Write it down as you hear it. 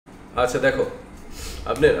আচ্ছা দেখো,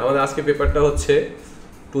 আপনার আমাদের আজকে পেপারটা হচ্ছে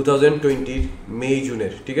 2020 মে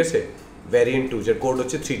জুনের, ঠিক আছে, ভ্যারিয়েন্ট 2 যার কোড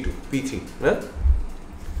হচ্ছে 32 P3 না।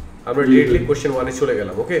 আমরা ডিরেক্টলি কোশ্চেন 1 এ চলে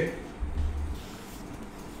গেলাম। ওকে,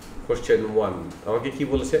 কোশ্চেন 1 আমাকে কি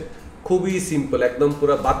বলেছে, খুবই সিম্পল, একদম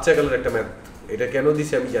পুরো বাচ্চা কালের একটা ম্যাথ। এটা কেন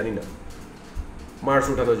দিছে আমি জানি না, মার্কস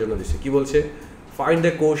উঠানোর জন্য দিছে। কি বলছে, find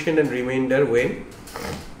the question and reminder when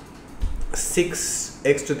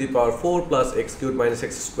 6x to the power 4 plus x cubed minus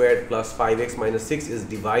x squared plus 5x minus 6 is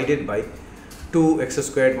divided by 2x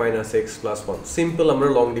squared minus x plus 1. Simple আমরা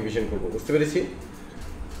লং ডিভিশন করব, বুঝতে পেরেছি?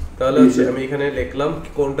 তাহলে হচ্ছে আমি এখানে লিখলাম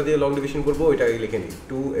কোনটা দিয়ে লং ডিভিশন করব ওইটা আগে লিখে নিই,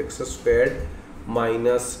 2x squared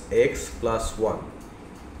minus x plus 1।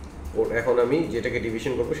 এখন আমি যেটাকে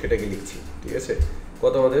ডিভিশন করব সেটাকে লিখছি, ঠিক আছে।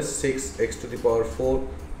 কত আমাদের 6x to the power 4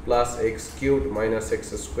 plus x cubed minus x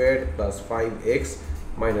squared plus 5x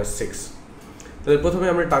minus 6। তাহলে প্রথমে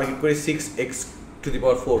আমরা টার্গেট করি 6x to the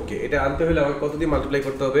power 4 কে। এটা আনতে হলে আমাকে কত দিয়ে মাল্টিপ্লাই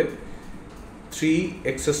করতে হবে,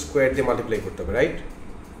 3x স্কয়ার দিয়ে মাল্টিপ্লাই করতে হবে, রাইট?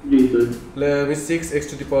 জি স্যার। তাহলে আমি 6x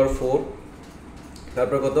to the power 4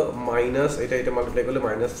 তারপর কত মাইনাস এটা মাল্টিপ্লাই করলে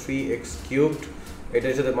মাইনাস 3x কিউবড,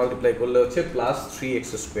 এটার সাথে মাল্টিপ্লাই করলে হচ্ছে প্লাস 3x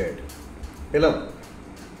স্কয়ার্ড পেলাম।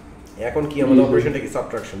 এখন কি আমাদের অপারেশনটা কি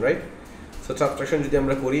সাবট্রাকশন, রাইট? সো সাবট্রাকশন যদি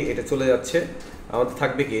আমরা করি এটা চলে যাচ্ছে, আমাদের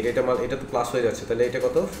থাকবে কি এটা তো প্লাস হয়ে যাচ্ছে, তাহলে এটা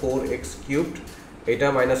কত 4x কিউবড, এটা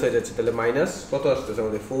মাইনাস হয়ে যাচ্ছে, তাহলে মাইনাস কত আসতেছে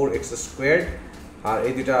আমাদের 4x স্কয়ার্ড, আর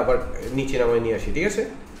এই দুটো আবার নিচে নামায় নিয়ে আসি, ঠিক আছে,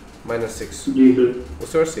 মাইনাস 6।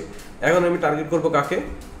 বুঝতে পারছি? এখন আমি টার্গেট করবো কাকে,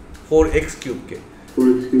 4x কিউবকে।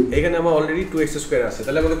 এখানে আমার অলরেডি 2x স্কয়ার আছে,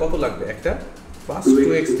 তাহলে আমাদের কত লাগবে, একটা প্লাস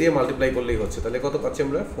 2x দিয়ে মাল্টিপ্লাই করলেই হচ্ছে। তাহলে কত পাচ্ছি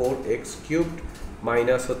আমরা, 4x কিউবড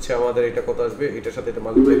মাইনাস হচ্ছে আমাদের এটা কত আসবে, এটার সাথে এটা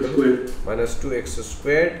মাল্টিপ্লাই করলে মাইনাস 2x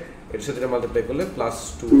স্কয়ার্ড, এটার সাথে এটা মাল্টিপ্লাই করলে প্লাস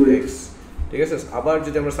 2x, ঠিক আছে। আবার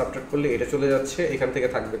যদি আমরা সাবট্রাক্ট করলে এটা চলে যাচ্ছে, এখান থেকে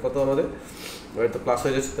থাকবে কত আমাদের, তো প্লাস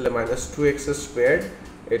হয়ে যাচ্ছে, তাহলে মাইনাস 2x স্কয়ার্ড,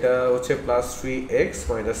 এটা হচ্ছে প্লাস 3x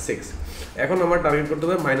মাইনাস 6। এখন আমার টার্গেট করতে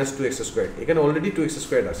হবে মাইনাস 2x স্কয়ার্ড, এখানে অলরেডি 2x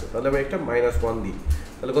স্কয়ার্ড আছে, তাহলে আমি একটা মাইনাস 1 দিই,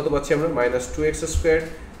 তাহলে কত পাচ্ছি আমরা, মাইনাস 2x স্কয়ার্ড,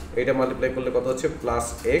 এটা মাল্টিপ্লাই করলে কত হচ্ছে প্লাস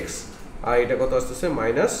x, আর এটা কত আসতেছে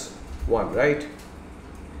মাইনাস 1, রাইট?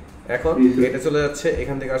 এখন এটা চলে যাচ্ছে,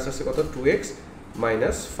 এখান থেকে আসতেছে কত 2x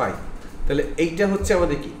মাইনাস 5। তাহলে এইটা হচ্ছে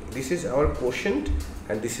আমাদের কি, this is our quotient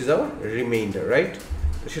and this is our reminder, right?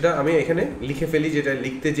 তো সেটা আমি এখানে লিখে ফেলি, যেটা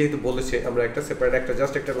লিখতে যেহেতু বলেছে আমরা একটা সেপারেট একটা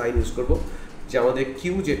জাস্ট একটা লাইন ইউজ করব, যে আমাদের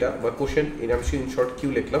কিউ যেটা বা কোশ্চেন ইন শর্ট কিউ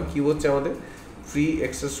লিখলাম, কিউ হচ্ছে আমাদের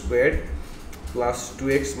 3x squared plus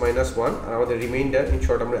 2x minus 1, আর আমাদের রিমাইন্ডার ইন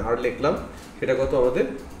শর্ট আমরা আর লিখলাম, সেটা কত আমাদের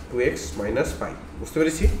 2x মাইনাস 5। বুঝতে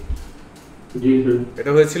পেরেছি? জি স্যার।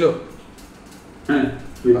 এটা হয়েছিল? হ্যাঁ।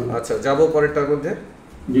 আচ্ছা, যাবো পরেরটার মধ্যে।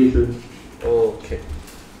 জি স্যার। ওকে,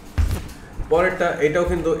 পরেরটা এটাও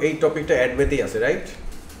কিন্তু এই টপিকটা অ্যাডমেতেই আছে, রাইট?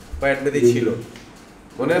 বা অ্যাডমেতেই ছিল,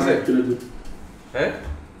 মনে আছে? হ্যাঁ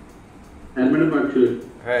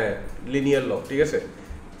হ্যাঁ, লিনিয়ার ল, ঠিক আছে।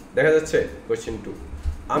 দেখা যাচ্ছে কোয়েশ্চেন 2,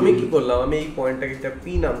 আমি কি করলাম, আমি এই পয়েন্টটাকে একটা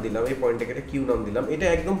পি নাম দিলাম, এই পয়েন্টটাকে একটা কিউ নাম দিলাম, এটা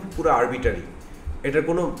একদম পুরো আরবিটারি, এটার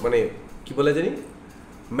কোনো মানে কি বলে জানি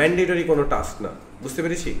ম্যান্ডেটরি কোনো টাস্ক না। বুঝতে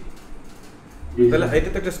পেরেছি? তাহলে এটা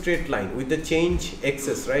তো একটা straight line with the change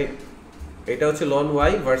access, right? এটা হচ্ছে লন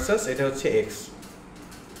ওয়াই ভার্সাস এটা হচ্ছে এক্স।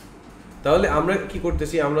 তাহলে আমরা কি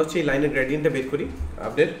করতেছি, আমরা হচ্ছে এই লাইনের গ্রেডিয়েন্টটা বের করি।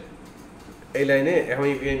 আপনাদের এই লাইনে আমি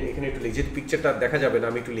এখানে একটু লিখি, যেহেতু পিকচারটা দেখা যাবে না,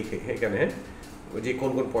 আমি একটু লিখি এখানে, হ্যাঁ, ওই যে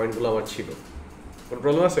কোন কোন পয়েন্টগুলো আমার ছিল। কোন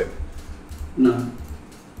প্রবলেম আছে? না।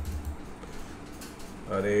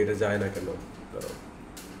 আরে এটা যায় না কেন?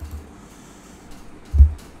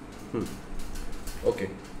 ওকে,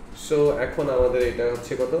 সো এখন আমাদের এটা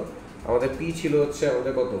হচ্ছে কত, আমাদের পি ছিল হচ্ছে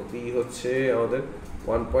আমাদের কত, পি হচ্ছে আমাদের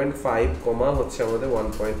 1.5 কমা হচ্ছে আমাদের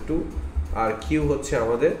 1.2, আর কিউ হচ্ছে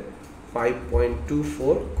আমাদের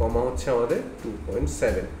 5.24 কমা হচ্ছে আমাদের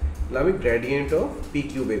 2.7। তাহলে আমি গ্রেডিয়েন্ট অফ পি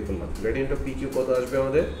কিউ বের করলাম। গ্রেডিয়েন্ট অফ পি কিউ কত আসবে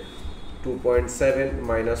আমাদের, 2.7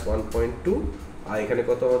 মাইনাস 1.2, আর এখানে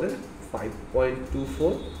কত আমাদের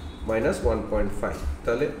 5.24 মাইনাস 1.5।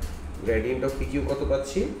 তাহলে গ্রেডিয়েন্ট অফ পি কিউ কত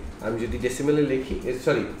পাচ্ছি, আমি যদি ডেসিমেলে লিখি,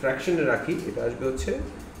 সরি ফ্র্যাকশনে রাখি, এটা আসবে হচ্ছে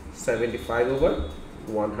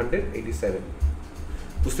 75/187।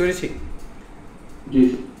 বুঝতে পেরেছি?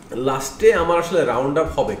 লাস্টে আমার আসলে রাউন্ড আপ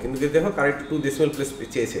হবে, কিন্তু যদি দেখো কারেক্ট 2 ডেসিমেল প্লেস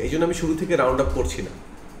চেয়েছে, এই জন্য আমি শুরু থেকে রাউন্ড আপ করছি না।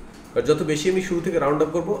 আর যত বেশি আমি শুরু থেকে রাউন্ড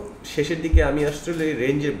আপ করবো, শেষের দিকে আমি আসলে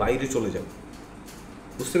রেঞ্জের বাইরে চলে যাব।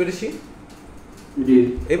 বুঝতে পেরেছি?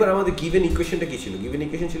 এবার আমাদের গিভেন ইকুয়েশনটা কি ছিল? গিভেন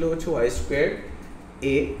ইকুয়েশন ছিল হচ্ছে ওয়াই স্কোয়ার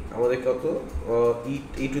এ, আমাদের কত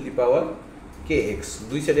ই to the power K x,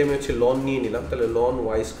 দুই সাইডে আমি হচ্ছে লন নিয়ে নিলাম, তাহলে loan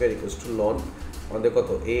Y square equals to loan আমাদের কত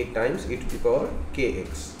এ Times E to the power K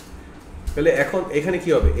x. তাহলে এখন এখানে কি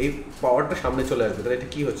হবে, এই পাওয়ারটা সামনে চলে আসবে, তাহলে এটা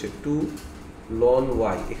কি হচ্ছে 2 ln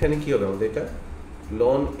y, এখানে কি হবে আমাদের এটা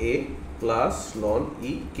ln a plus ln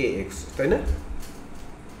e kx, তাই না?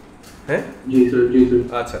 হ্যাঁ জি স্যার, জি স্যার।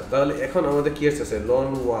 আচ্ছা, তাহলে এখন আমাদের কি আসছে ln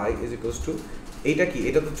y is equals to, এইটা কি,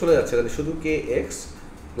 এটা তো চলে যাচ্ছে, তাহলে শুধু kx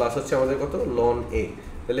প্লাস হচ্ছে আমাদের কত ln a।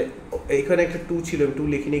 তাহলে এইখানে একটা 2 ছিল, আমি 2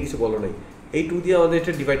 লিখিনি, কিছু বলো নাই, এই 2 দিয়ে আমাদের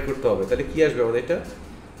এটা ডিভাইড করতে হবে। তাহলে কি আসবে আমাদের এটা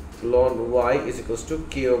ln y is equals to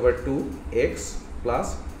k/2x plus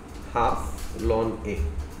half ln a।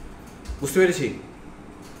 বুঝতে পেরেছি?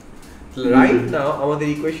 রাইট নাও আমাদের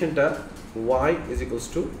ইকুয়েশনটা y is equals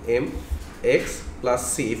to mx plus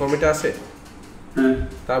c, এই ফর্মেটে আছে। হ্যাঁ,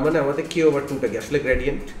 তার মানে আমাদের k/2টা কি আসলে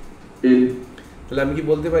গ্রেডিয়েন্ট। তাহলে আমি কি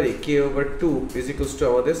বলতে পারি k/2 ইজ ইকুয়ালস টু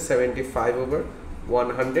আমাদের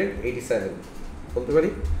 75/187 বলতে পারি।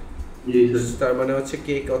 তার মানে হচ্ছে k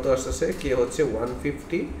কত আসছে, k হচ্ছে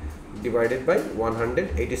 150 ডিভাইডেড বাই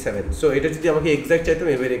 187। সো এটা যদি আমাকে এক্সাক্ট চাইতাম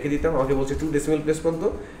এভাবে রেখে দিতাম, আমাকে বলছে 2 ডেসিমাল প্লেস পর্যন্ত,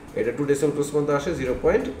 এটা 2 ডেসিমাল প্লেস পর্যন্ত আসে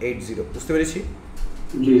 0.80। বুঝতে পেরেছি?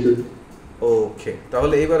 জি স্যার। ওকে,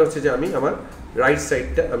 তাহলে এবার হচ্ছে যে আমি আমার রাইট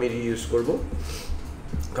সাইডটা আমি রিইউজ করব,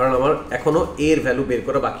 কারণ আমার এখনো a এর ভ্যালু বের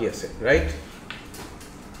করা বাকি আছে, রাইট?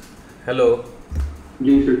 হ্যালো,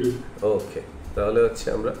 জি স্যার, জি। ওকে, তাহলে হচ্ছে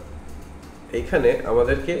আমরা এইখানে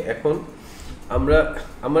আমাদেরকে এখন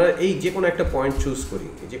আমরা এই যে কোনো একটা পয়েন্ট চুজ করি,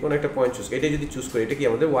 এটা যদি চুজ করি, এটা কি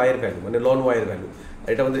আমাদের y এর ভ্যালু, মানে ln y এর ভ্যালু, আর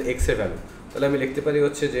এটা আমাদের x এর ভ্যালু। তাহলে আমি লিখতে পারি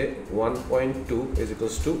হচ্ছে যে 1.2 is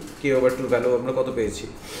equals to k/2 value আমরা কত পেয়েছি,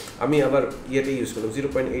 আমি আবার ইয়েতে ইউজ করলাম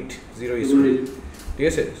 0.80 ইউজ করি, ঠিক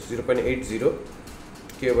আছে? 0.80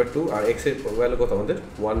 k/2, আর x এর ভ্যালু কত আমাদের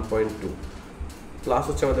 1.2 প্লাস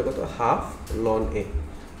হচ্ছে আমাদের কত হাফ ln a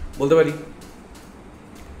বলতে পারি।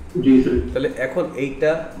 জি স্যার। তাহলে এখন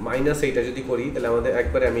এইটা মাইনাস এইটা যদি করি, তাহলে আমাদের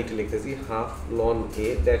একবারে আমি এটা লিখতেছি half ln a,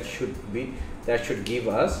 that should give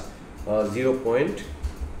us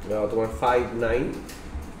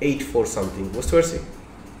 0.5984 something. বুঝতে পারছি?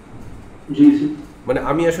 জি স্যার। মানে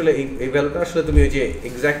আমি আসলে এই ভ্যালুটা আসলে তুমি ওই যে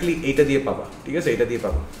এক্স্যাক্টলি এইটা দিয়ে পাবা, ঠিক আছে? এটা দিয়ে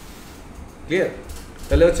পাবা, ক্লিয়ার?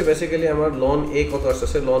 তাহলে হচ্ছে বেসিক্যালি আমার ln a কত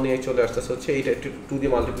আসতেছে, ln a চলে আসতেছে হচ্ছে এইটা 2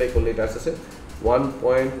 দিয়ে মাল্টিপ্লাই করলে এটা আসতেছে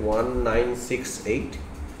 1.1968।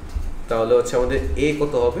 তাহলে হচ্ছে আমাদের a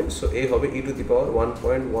কত হবে, সো a হবে e to the power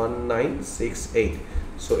 1.1968।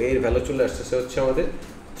 So এর ভ্যালু চলে আসতেছে হচ্ছে আমাদের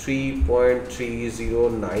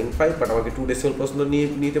 3.3095, বাট আমাকে 2 ডেসিমাল পর্যন্ত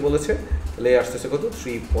নিতে বলেছে, তাহলে আসতেছে কত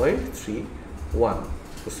 3.31।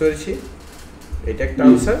 বুঝতে পেরেছি? এটা একটা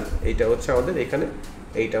আনসার, এইটা হচ্ছে আমাদের এখানে,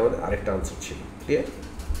 এইটা আমাদের আরেকটা আনসার ছিল।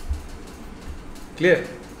 ক্লিয়ার?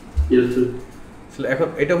 Yes sir. এখন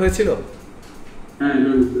এটা হয়েছিল, হ্যাঁ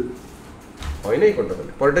স্যার। হয় নাই কোনটা,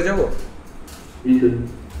 বলে পরেরটা যাবো। জি স্যার।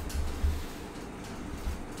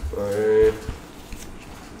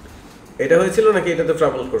 এটা হয়েছিল নাকি এটাতে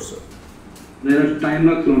ট্রাভেল করছো? না, এটা টাইম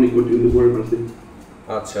লাগছে অনেক, কিন্তু পরে পারছি।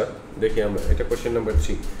 আচ্ছা, দেখি আমরা, এটা কোশ্চেন নাম্বার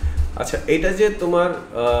 3। আচ্ছা, এটা যে তোমার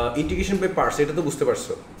ইন্টিগ্রেশন বাই পার্টস, এটা তো বুঝতে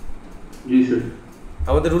পারছো? জি স্যার।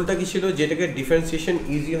 আমাদের রুলটা কি ছিল, যেটাকে ডিফারেন্সিয়েশন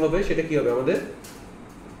ইজি হবে সেটা কি হবে আমাদের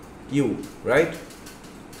ইউ, রাইট?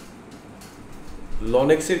 ln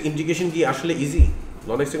x এর ইন্টিগ্রেশন কি আসলে ইজি?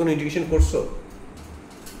 ln x এর কোনো ইন্টিগ্রেশন করছো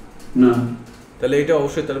না। তাহলে এটা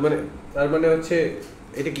অবশ্যই, তার মানে হচ্ছে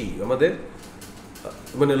এটা কি আমাদের,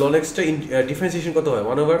 মানে ln x টা ডিফারেন্সিয়েশন কত হয়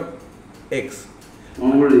 1/x,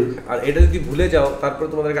 আর এটা যদি ভুলে যাও তারপর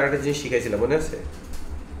তোমাদের আরেকটা জিনিস শিখাইছিলাম, মনে আছে?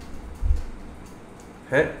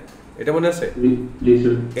 হ্যাঁ, এটা মনে আছে? জি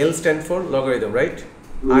sir. L stand for logarithm, right?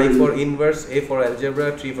 I for inverse, A for algebra,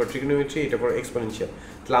 T for trigonometry, এটা for exponential।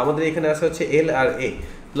 তাহলে আমাদের এখানে আছে হচ্ছে L আর A,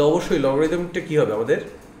 তাহলে অবশ্যই লগারিদমটা কি হবে আমাদের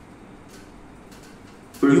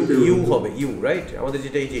u হবে, u, রাইট? আমাদের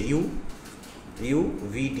যেটা এই যে u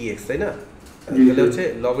v dx, তাই না? তাহলে হচ্ছে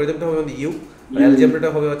লগারিদমটা হবে আমাদের u, আর অ্যালজেব্রাটা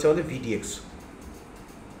হবে হচ্ছে আমাদের v dx।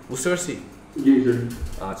 বুঝতে পারছি? জি স্যার।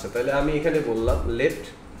 আচ্ছা, তাহলে আমি এখানে বললাম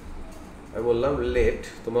লেট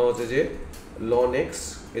তোমার হচ্ছে যে ln x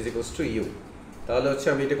is equals to u, তাহলে হচ্ছে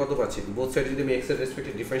আমি এটা কত পাচ্ছি, বোথ সাইডে যদি আমি x এর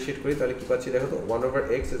রেসপেক্টে ডিফারেন্সিয়েট করি তাহলে কি পাচ্ছি দেখো তো,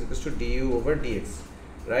 1/x is equals to du/dx,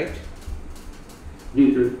 right? G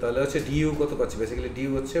sir. তাহলে হচ্ছে du কত পাচ্ছি, বেসিক্যালি du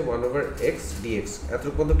হচ্ছে 1/x dx।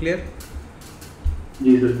 এতটুকু পর্যন্ত ক্লিয়ার?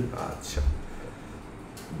 জি স্যার। আচ্ছা,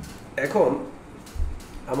 এখন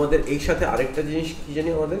আমাদের এই সাথে আরেকটা জিনিস কি জানি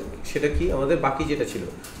আমাদের, সেটা কি আমাদের বাকি যেটা ছিল।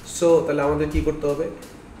 সো তাহলে আমাদের কি করতে হবে,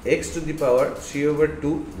 x to the power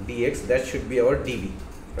 3/2 dx, that should be our dv,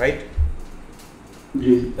 right?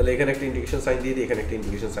 জি। তাহলে এখানে একটা ইন্টিগ্রেশন সাইন দিয়ে দিই, এখানে একটা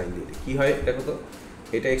ইন্টিগ্রেশন সাইন দিয়ে দিই, কি হয় দেখো তো,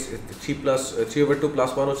 এটা x 3/2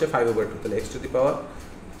 + 1 হচ্ছে 5/2, তাহলে x to the power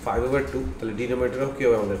 5/2, তাহলে ডিনোমিনেটর কি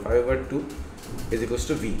হবে আমাদের 5/2 is equals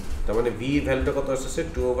to v, তার মানে v ভ্যালুটা কত আসছে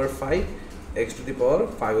 2/5 x to the power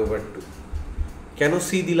 5/2। কেন c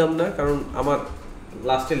দিলাম না, কারণ আমার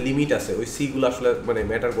লাস্টের লিমিট আছে ওই সি গুলো আসলে মানে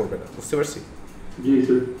ম্যাটার করবে না, বুঝতে পারছি? জি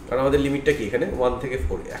স্যার। কারণ আমাদের লিমিটটা কি এখানে 1 থেকে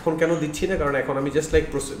 4। এখন কেন দিচ্ছি না, কারণ এখন আমি জাস্ট লাইক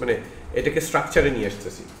মানে এটাকে স্ট্রাকচারে নিয়ে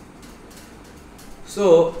আসতেছি। সো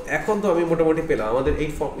এখন তো আমি মোটামুটি পেলাম আমাদের এই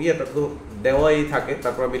ইয়েটা তো দেওয়াই থাকে,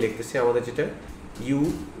 তারপর আমি লিখতেছি আমাদের যেটা ইউ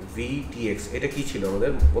ভি ডিএক্স, এটা কি ছিল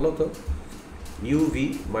আমাদের বলো তো? ইউ ভি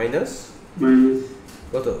মাইনাস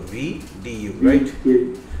কত ভি ডি ইউ, রাইট?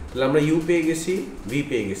 তাহলে আমরা ইউ পেয়ে গেছি, ভি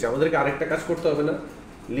পেয়ে গেছি। আমাদেরকে আরেকটা কাজ করতে হবে না?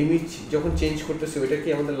 লিমিট যখন চেঞ্জ করতেছি ওইটা কি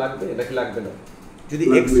আমাদের লাগবে নাকি লাগবে না? যদি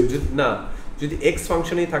এক্স যদি এক্স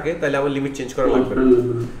ফাংশনেই থাকে তাহলে আমার লিমিট চেঞ্জ করা লাগবে না।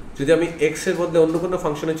 যদি আমি এক্স এর বদলে অন্য কোনো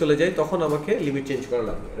ফাংশনে চলে যাই তখন আমাকে লিমিট চেঞ্জ করা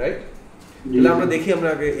লাগবে, রাইট? তাহলে আমরা দেখি আমরা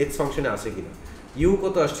আগে এক্স ফাংশনে আছে কিনা। ইউ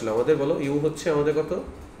কত আসছিল আমাদের বলো? ইউ হচ্ছে আমাদের কত?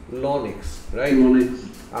 ln x, right?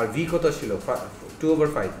 আর ভি কত ছিল?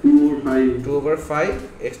 2/5 2/5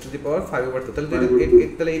 x টু দি পাওয়ার 5/2।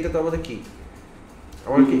 তাহলে এটা তো আমাদের কি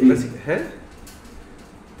আমার কি হ্যাঁ,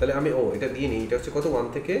 তাহলে আমি এটা দিয়ে নিই। এটা হচ্ছে কত? 1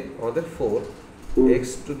 থেকে আমাদের 4 x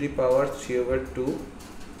টু দি পাওয়ার 3/2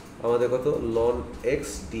 আমাদের কত? ln x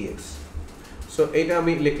dx। সো এটা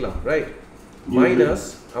আমি লিখলাম, রাইট? মাইনাস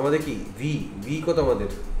আমাদের কি ভি কত আমাদের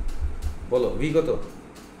বলো? ভি কত?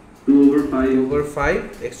 2/5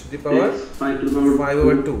 x টু দি পাওয়ার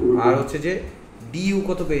 5/2। আর হচ্ছে যে du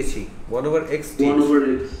কত পেয়েছি? 1/x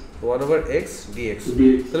dx।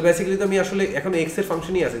 তাহলে বেসিক্যালি তো আমি আসলে এখন x এর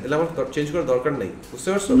ফাংশনই আছে, তাহলে আমার চেঞ্জ করার দরকার নাই, বুঝতে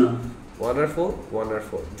পারছো?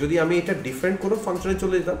 1/4 যদি আমি এটা ডিফারেন্ট কোনো ফাংশনে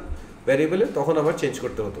চলে যেতাম ভ্যারিয়েবলে তখন আবার চেঞ্জ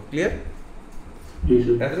করতে হতো। ক্লিয়ার?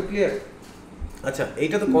 এতটুকু ক্লিয়ার? আচ্ছা,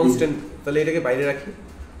 এইটা তো কনস্ট্যান্ট, তাহলে এটাকে বাইরে রাখি।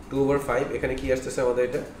 2/5 এখানে কি আসতেছে আমাদের?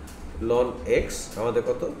 এটা ln x আমাদের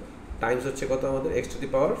কত টাইমস হচ্ছে কত আমাদের? x to the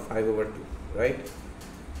power 5/2, right?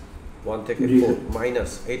 1 থেকে 4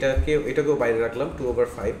 মাইনাস এটাকেও বাইরে রাখলাম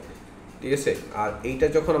 2/5, ঠিক আছে? আর এইটা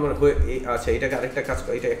যখন আমার আচ্ছা এটাকে আরেকটা কাজ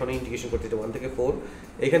এটা এখন ইন্টিগ্রেশন করতে 1 থেকে 4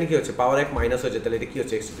 এখানে কি হচ্ছে? পাওয়ার 1 মাইনাস হয়ে যায়, তাহলে এটা কি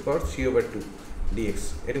হচ্ছে? x to the power 3/2 dx।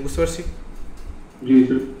 এটা বুঝতে পারছি? জি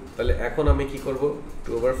স্যার। তাহলে এখন আমি কি করব?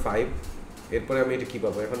 2/5 এরপরে আমি এটা কি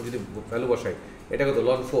পাবো? এখন যদি ভ্যালু বসাই এটা কত?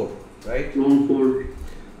 ln 4, right? ln 4।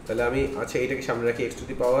 তাহলে আমি আচ্ছা এটাকে সামনে রাখি x টু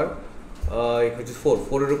দি পাওয়ার হচ্ছে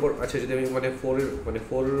 4 এর উপর। আচ্ছা যদি আমি 4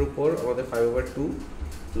 এর উপর আমাদের 5/2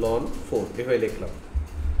 ln 4 এভাবে লিখলাম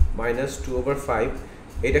মাইনাস 2/5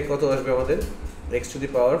 এটা কত আসবে আমাদের? x to the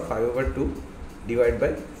power 5/2 divide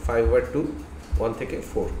by 5/2 1 থেকে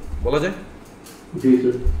 4 বলা যায়? জি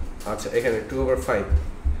স্যার। আচ্ছা এখানে 2/5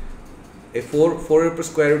 এই 4 এর উপর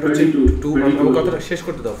স্কয়ার রুট হচ্ছে 2। আমার কথাটা শেষ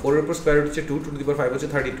করতে দাও। 4 এর উপর স্কয়ার রুট হচ্ছে 2 টু দি পাওয়ার 5 হচ্ছে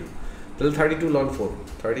 32। তাহলে 32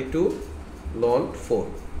 ln 4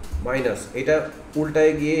 মাইনাস এটা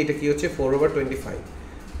উল্টায় গিয়ে এটা কি হচ্ছে? 4/25।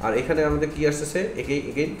 আর এখানে আমাদের কি আসছে?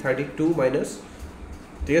 এগেইন 32 মাইনাস,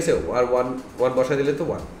 ঠিক আছে? আর 1 বসা দিলে তো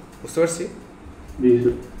 1, বুঝতে পারছি? জি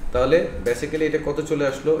স্যার। তাহলে বেসিক্যালি এটা কত চলে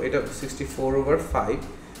আসলো? এটা 64/5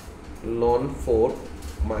 ln 4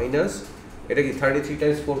 মাইনাস এটা কি 33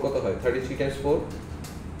 টাইমস 4 কত হয়? 33 টাইমস 4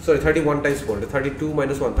 সরি 31 টাইমস 4 এটা 32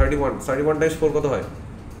 মাইনাস 1 31 টাইমস 4 কত হয়?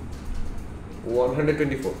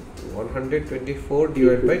 124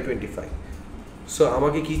 ডিভাইড বাই 25। সো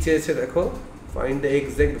আমাকে কি চেয়েছে দেখো? Find the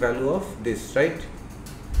exact value of this, right?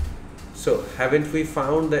 So haven't we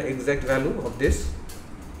found the exact value of this?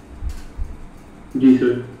 G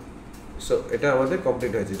sir. So এটা আমাদের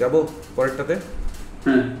কমপ্লিট হয়েছে। যাব পরেরটাতে?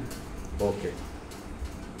 হ্যাঁ। ওকে,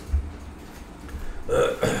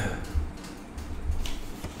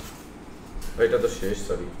 এটা তো শেষ।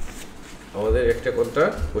 সরি আমাদের একটা কোনটা?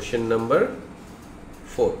 কোশ্চেন নাম্বার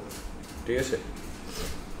 4, ঠিক আছে?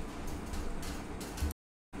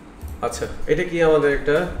 আচ্ছা এটা কি আমাদের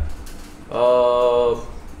একটা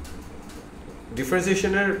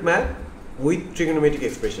ডিফারেন্সিয়েশনের math with trigonometric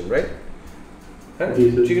expression, right? হ্যাঁ,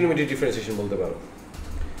 ট্রিগোনোমেট্রিক ডিফারেন্সিয়েশন বলতে পারো।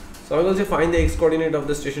 সো আমি বলছি find the x coordinate of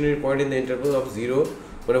the stationery point in the interval of 0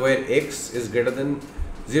 where x is greater than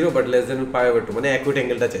 0 but less than pi/2, মানে অ্যাকুইট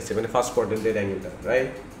অ্যাঙ্গেলটা চাইছে, মানে first কোয়াড্রেন্টের অ্যাঙ্গেলটা, right?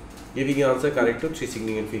 Giving you answer correct two 3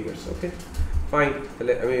 significant figures. Okay fine,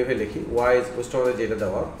 তাহলে আমি এভাবে লিখি y is equal to আমাদের যেটা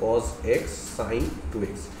দেওয়া cos x sin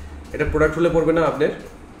 2x। এটা প্রোডাক্ট হলে পড়বে না আপনার?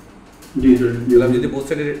 জি স্যার। তাহলে আমি যদি বোথ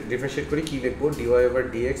সাইডে ডিফারেন্সিয়েট করি কি লিখবো?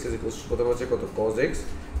 dy/dx is equal to প্রথম হচ্ছে কত? cos x,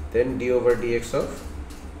 then d/dx of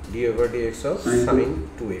sin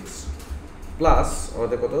 2x plus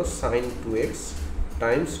আমাদের কত? sin 2x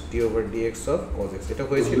Times d/dx of cos x।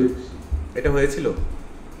 এটা হয়েছিল?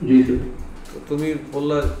 জি স্যার। তো তুমি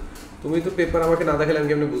বললা, তুমি তো পেপার আমাকে না দেখালে আমি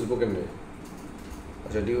কেমনে বুঝবো কেমনে?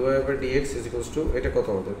 আচ্ছা dy/dx is equal to এটা কত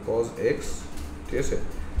আমাদের? cos x, ঠিক আছে?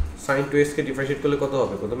 sin 2x কে ডিফারেন্সিয়েট করলে কত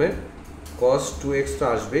হবে? প্রথমে cos 2x তো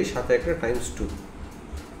আসবেই, সাথে একটা টাইমস 2,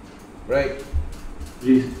 রাইট?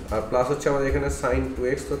 জি আর প্লাস হচ্ছে আমাদের এখানে sin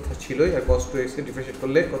 2x তো ছিলই, আর cos 2x কে ডিফারেন্সিয়েট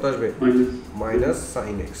করলে কত আসবে মাইনাস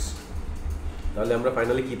sin x। তাহলে আমরা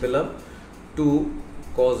ফাইনালি কি পেলাম 2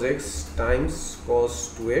 cos x Times cos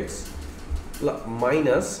 2x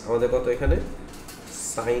minus আমাদের কত এখানে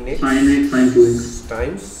sin x sin 2x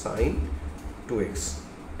Times sin 2x।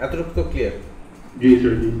 এতটুকু তো ক্লিয়ার? জি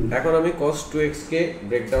স্যার জি। এখন আমি cos 2x কে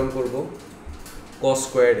ব্রেক ডাউন করব cos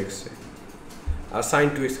স্কয়ার্ড x এ, আর sin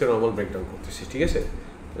 2x কে নরমাল ব্রেক ডাউন করতেছি, ঠিক আছে?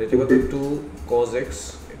 তাহলে এটা কত 2 cos x,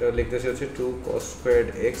 এটা লিখতেছি হচ্ছে 2 cos squared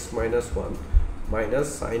x minus 1 minus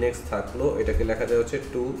sin x থাকলো, এটাকে লেখা যায় হচ্ছে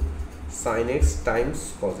 2 sin x Times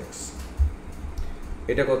cos x।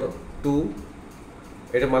 এটা কত 2,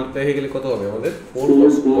 এটা মাল্টিপ্লাই হয়ে গেলে কত হবে আমাদের 4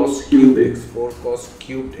 cos cubed x 4 cos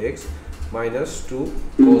cubed x minus 2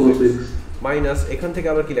 cos x minus এখান থেকে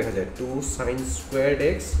আবার কি লেখা যায় 2 sin squared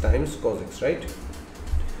x Times cos x, right?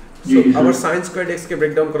 So আবার sin squared x কে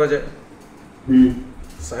ব্রেক ডাউন করা যায়।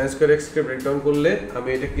 sin squared x কে ব্রেক ডাউন করলে আমি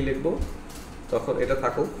এটা কি লিখব, তখন এটা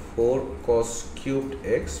থাকুক 4 cos cubed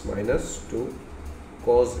x minus 2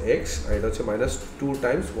 cos x, আর এটা হচ্ছে minus 2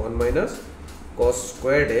 Times 1 minus cos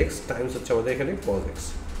squared x Times হচ্ছে আমাদের এখানে cos x।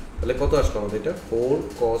 তাহলে কত আসলো আমাদের এটা 4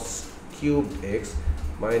 cos cubed x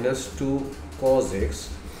minus 2 cos x,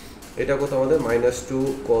 এটা কত আমাদের মাইনাস 2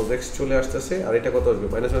 cos x চলে আসতেছে, আর এটা কত আসবে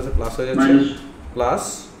মাইনাস মাইনাসে প্লাস হয়ে যাচ্ছে, প্লাস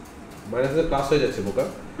মাইনাসে প্লাস হয়ে যাচ্ছে বোকা,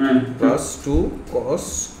 প্লাস 2 cos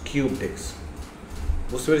cubed x।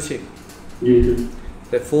 বুঝতে পেরেছি? জি স্যার।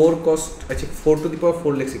 তাই 4 cos, আচ্ছা 4 টু দি পাওয়ার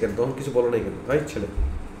 4 লিখছি কেন, তখন কিছু বলো নাই কেন ভাই ছেলে?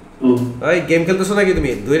 ভাই গেম খেলতেছো নাকি তুমি?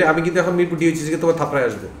 ধরে আমি কিন্তু এখন মিরপুর ডিউচি থেকে তোমার থাপড়ায়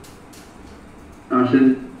আসবো। আসেন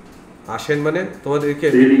আসেন মানে তোমাদেরকে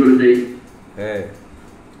রেডি করে দেই। হ্যাঁ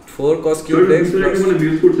 4 cos cubed x প্লাস মানে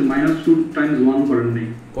ইউজ করছেন মাইনাস 2 টাইমস 1 করেন নাই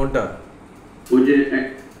কোনটা? ওই যে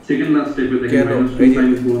সেকেন্ড লাস্ট স্টেপে দেখেন মাইনাস 2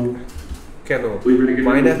 টাইমস 1 কেন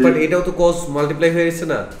মাইনাস, বাট এটাও তো cos মাল্টিপ্লাই হয়ে গেছে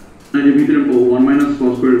না? না যে ভিতরে 1 মাইনাস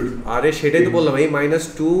cos স্কয়ার। আরে সেটাই তো বললাম, এই মাইনাস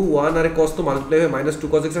 2 1 আরে cos তো মাল্টিপ্লাই হয়ে মাইনাস 2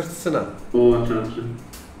 cos x আসছে না? ও আচ্ছা আচ্ছা।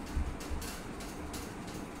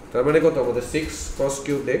 তার মানে কত আমাদের 6 cos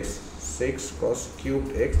cubed x 6 cos cubed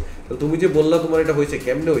x। তাহলে তুমি যে বললা তোমার এটা হয়েছে,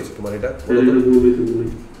 কেমনে হয়েছে তোমার এটা বলো তো?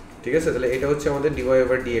 ঠিক আছে, তাহলে এটা হচ্ছে আমাদের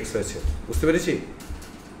dy/dx হয়েছে, বুঝতে পেরেছি?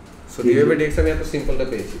 সো dy/dx আমি এত সিম্পলটা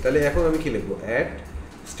পেয়েছি। তাহলে এখন আমি কি লিখবো, at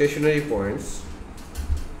stationary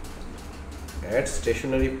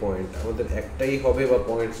point আমাদের একটাই হবে বা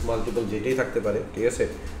পয়েন্টস মাল্টিপল যেটাই থাকতে পারে, ঠিক আছে?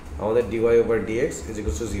 আমাদের dy/dx is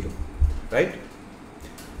equal to 0, right?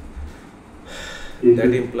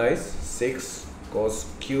 That implies 6 cos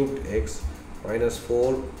cubed x minus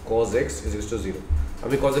 4 cos x is equal to 0.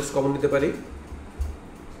 আমি cos x কমন নিতে পারি,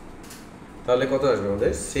 তাহলে কত আসবে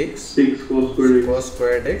আমাদের 6 cos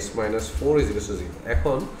squared x minus 4 is equal to 0।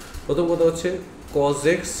 এখন প্রথম কথা হচ্ছে cos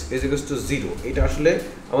x is equal to 0, এটা আসলে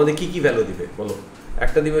আমাদের কি কি ভ্যালু দিবে বলো?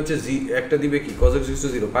 একটা দিবে হচ্ছে একটা দিবে কি cos x is equal to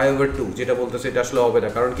 0 pi/2, যেটা বলতেছে এটা আসলে হবে না,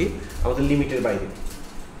 কারণ কি আমাদের লিমিটের বাইরে,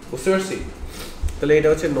 বুঝতে পারছি? তাহলে এটা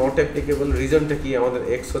হচ্ছে নট অ্যাপ্লিকেবল। রিজনটা কি, আমাদের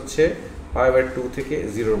x হচ্ছে pi/2 থেকে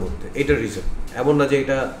 0 এর মধ্যে, এটা রিজন। এমন না যে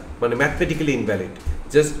এটা মানে ম্যাথমেটিক্যালি ইনভ্যালিড,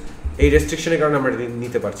 জাস্ট এই রেস্ট্রিকশনের কারণে আমরা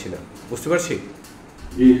নিতে পারছি না, বুঝতে পারছি?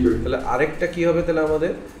 তাহলে আরেকটা কি হবে, তাহলে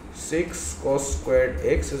আমাদের 6 cos squared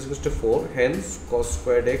x is equal to 4, hence cos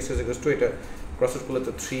squared x is equal to, এটা ক্রস আউট করলে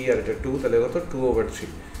তো 3 আর এটা 2, তাহলে কত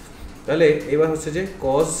 2/3। তাহলে এবার হচ্ছে যে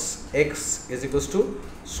cos x is equal to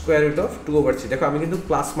square root of 2/3। দেখো আমি কিন্তু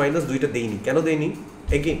প্লাস মাইনাস দুইটা দেইনি, কেন দেইনি?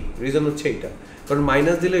 এগেইন রিজন হচ্ছে এটা, কারণ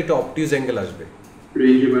মাইনাস দিলে এটা অবটিউজ অ্যাঙ্গেল আসবে।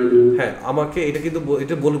 হ্যাঁ আমাকে এটা কিন্তু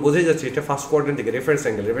এটা বোঝাই যাচ্ছে এটা ফার্স্ট কোয়াড্রেন্ট থেকে রেফারেন্স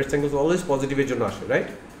অ্যাঙ্গেল অলওয়েজ পজিটিভের জন্য আসে, রাইট?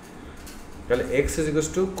 তাহলে x is equal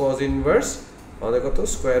to cos inverse আমাদের কত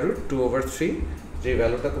স্কয়ার রুট 2/3, যে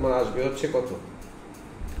ভ্যালুটা তোমার আসবে হচ্ছে কত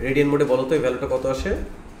রেডিয়ান মোডে বলো তো, এই ভ্যালুটা কত আসে?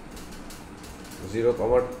 0,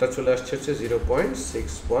 আমারটা চলে আসছে হচ্ছে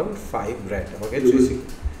 0.615 রাইট। আমাকে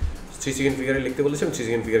 3 সেকেন্ড ফিগারে লিখতে বলেছি, আমি 3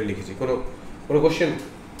 সেকেন্ড ফিগারে লিখেছি। কোনো কোশ্চেন?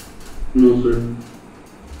 No sir.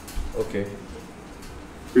 ওকে,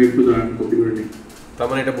 একটু দাঁড়ান, কপি করে নিই। তার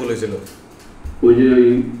মানে এটা ভুল হয়েছিল, ওই যে আমি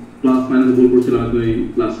প্লাস মাইনাস ভুল করছিলাম আমি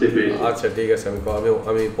লাস্ট স্টেপে। আচ্ছা ঠিক আছে,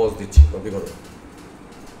 আমি পজ দিচ্ছি, কপি করো।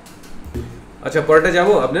 আচ্ছা পরেরটা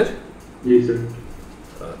যাবো আপনার? জি স্যার।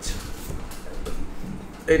 আচ্ছা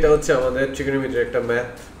এটা হচ্ছে আমাদের ট্রিগোনোমেট্রির একটা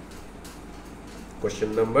ম্যাথ,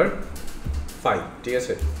 কোশ্চেন নাম্বার 5, ঠিক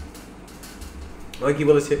আছে? ওই কি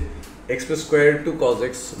বলেছে, x plus square root 2 cos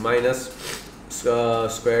x minus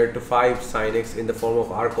square root 5 sin x in the form of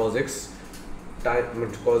r cos x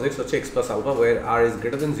cos x হচ্ছে x plus alpha where r is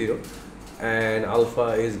greater than 0 and alpha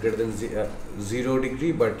is greater than 0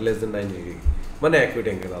 degree but less than 90 degree, মানে acute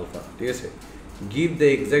angle alpha, ঠিক আছে? Give the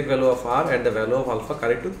exact value of r and the value of alpha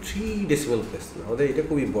correct to 3 decimal place। আমাদের এটা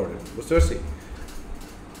খুব important, বুঝতে পারছি?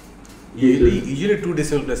 Usually 2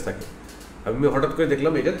 decimal place থাকে, আমি হঠাৎ করে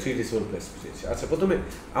দেখলাম এটা 3 ডেসিমাল প্লেস পেয়েছি। আচ্ছা, প্রথমে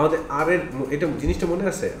আমাদের আর এর এটা জিনিসটা মনে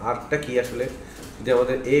আছে, আরটা কি আসলে, যে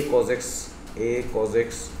আমাদের a cos x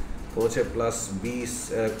হচ্ছে প্লাস b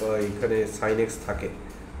এখানে sin x থাকে,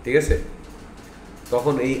 ঠিক আছে,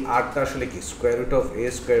 তখন এই আরটা আসলে কি square root of a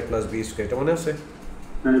square plus b square, এটা মনে আছে?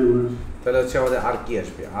 তাহলে হচ্ছে আমাদের আর কি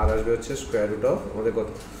আসবে, আর আসবে হচ্ছে স্কোয়ার রুট অফ আমাদের কত,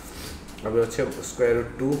 আমি হচ্ছে স্কোয়ার রুট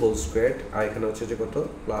 2 হোল স্কোয়ার, আর এখানে হচ্ছে যে কত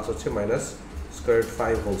প্লাস হচ্ছে minus square root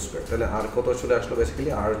 5 whole square, তাহলে আর কত চলে আসলো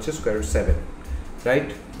বেসিক্যালি, আর হচ্ছে স্কোয়ার রুট 7, রাইট?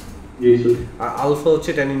 আর আলফা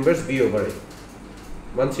হচ্ছে tan inverse b over a,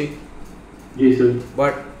 মানছি?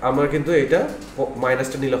 বাট আমার কিন্তু এটা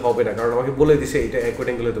মাইনাসটা নিলে হবে না, কারণ আমাকে বলে দিছে এটা অ্যাকুয়েট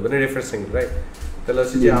অ্যাঙ্গেল হতে হবে না, রেফারেন্স অ্যাঙ্গেল, রাইট? তাহলে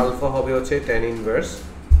হচ্ছে যে আলফা হবে হচ্ছে tan ইনভার্স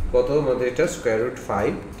কত আমাদের এটা square root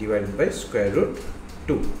 5 divided by square root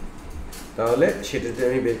 2, তাহলে সেটা যদি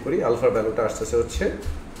আমি বের করি আলফার ভ্যালুটা আসতেছে হচ্ছে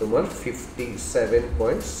তোমার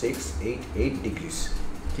 57.688 ডিগ্রিস।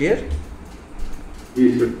 ক্লিয়ার?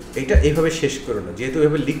 এটা এইভাবে শেষ করো না, যেহেতু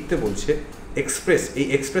এভাবে লিখতে বলছে, এক্সপ্রেস এই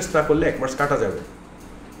এক্সপ্রেস না করলে 1 মার্কস কাটা যাবে।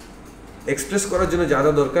 এক্সপ্রেস করার জন্য যা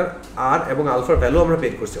যা দরকার আর এবং আলফার ভ্যালু আমরা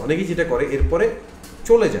বের করছি, অনেকেই যেটা করে এরপরে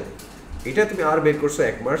চলে যায়, এটা তুমি আর বের করছো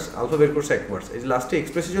 1 মার্কস, আলফা বের করছো 1 মার্কস, এই যে লাস্টে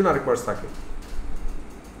এক্সপ্রেসের জন্য আরেক মার্কস থাকে,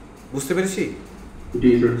 বুঝতে পেরেছি?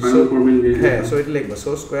 হ্যাঁ, সো এটা লিখবা, so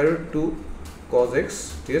square root 2 cos x,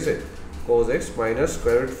 ঠিক আছে, cos x minus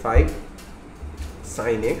square root 5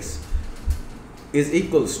 sin x is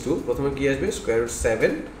equals to, প্রথমে কি আসবে স্কোয়ার রুট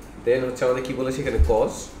 7, দেন হচ্ছে আমাদের কি বলেছি এখানে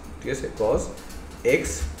cos, ঠিক আছে, cos x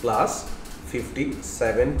প্লাস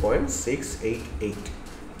 57.688।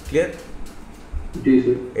 ক্লিয়ার?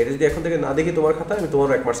 এটা যদি এখন থেকে না দেখি তোমার খাতা, আমি তোমার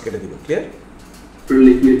 1 মার্কস কেটে দিব। ক্লিয়ার?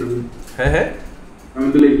 হ্যাঁ হ্যাঁ,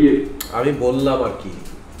 আমি বললাম আর কি,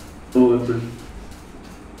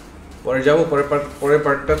 পরে যাবো পরের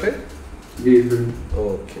পার্টটাতে।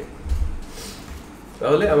 ওকে,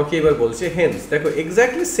 তাহলে আমাকে এবার বলছে হেন্স, দেখো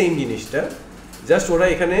এক্স্যাক্টলি সেম জিনিসটা, জাস্ট ওরা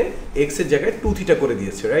এখানে x এর জায়গায় 2 থিটা করে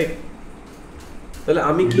দিয়েছে, রাইট? তাহলে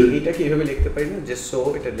আমি কি এটাকে এইভাবে লিখতে পারি না, যে সো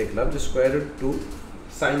এটা লিখলাম যে স্কোয়ার রুট 2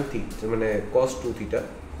 sin থিটা মানে cos 2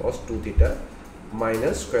 theta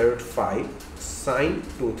minus square root 5 sin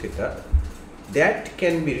 2 theta, that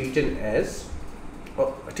can be written as,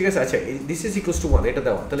 ঠিক আছে, আচ্ছা দিস ইজ ইকুয়ালস টু 1, এটা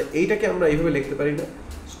দেওয়া, তাহলে এইটাকে আমরা এইভাবে লিখতে পারি না,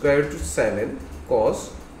 স্কোয়ার রুট 7 cos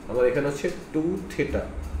আমার এখানে হচ্ছে 2 theta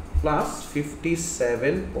plus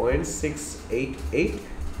 57.688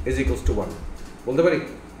 is equals to 1, বলতে পারি?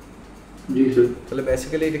 জি স্যার। তাহলে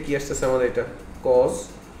বেসিক্যালি এটা কি আসতেছে আমাদের, এটা cos,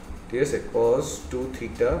 ঠিক আছে, cos 2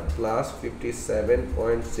 theta plus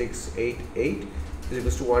 57.688 is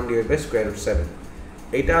equals to 1 divide by square root 7।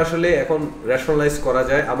 এটা আসলে এখন রেশনালাইজ করা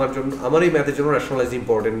যায়, আমার এই ম্যাথের জন্য রেশনালাইজ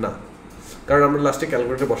ইম্পর্টেন্ট না, কারণ আমরা লাস্টে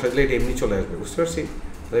ক্যালকুলেটর বসাই দিলে এটা এমনি চলে আসবে, বুঝতে পারছি?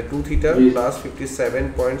 তাহলে 2 থিটা প্লাস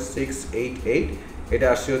 57.688 এটা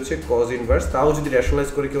আসছে হচ্ছে cos ইনভার্স, তাও যদি রেশনালাইজ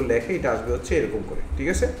করে কেউ লেখে এটা আসবে হচ্ছে এরকম করে, ঠিক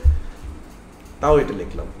আছে? তাও এটা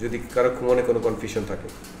লিখলাম, যদি কারো মনে কোনো কনফিউশন থাকে,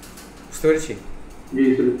 বুঝতে পেরেছি?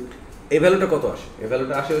 এই ভ্যালুটা কত আসে? এই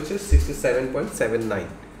ভ্যালুটা আসে হচ্ছে 67.79।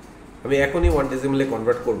 আমি এখনই 1 ডেসিমালে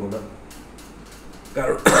কনভার্ট করব না,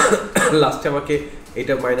 কারণ লাস্টে আমাকে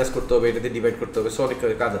এটা মাইনাস করতে হবে, এটাতে ডিভাইড করতে হবে, সো অনেক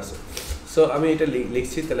কাজ আছে। সো আমি এটা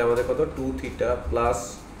লিখছি, তাহলে আমাদের কত 2 থিটা প্লাস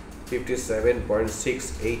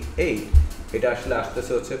 57.688 এটা আসলে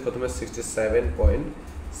আসতেছে হচ্ছে প্রথমে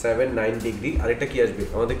 67.79 ডিগ্রি, আর এটা কি আসবে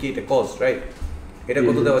আমাদের, কি এটা cos, রাইট? এটা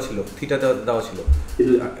কত দেওয়া ছিল, থিটা দেওয়া ছিল,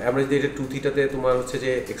 আমরা যদি এটা 2 থিটাতে তোমার হচ্ছে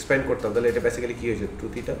যে এক্সপ্যান্ড করতাম, তাহলে এটা বেসিক্যালি কি হয়ে যেত 2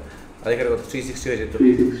 থিটা, আর এখানে কত 360 হয়ে যেত,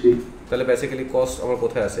 তাহলে বেসিক্যালি cos আমার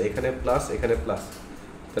কোথায় আছে, এখানে প্লাস এখানে প্লাস,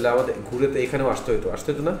 তাহলে আমাদের ঘুরে তো এখানেও আসতে হতো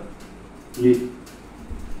না?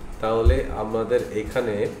 তাহলে আমাদের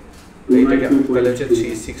এখানে এইটাকে তাহলে হচ্ছে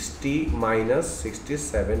 360 মাইনাস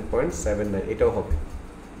 67.79 এটাও হবে।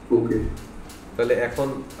 ওকে, তাহলে এখন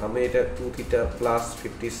আমি এটা 2 থিটা প্লাস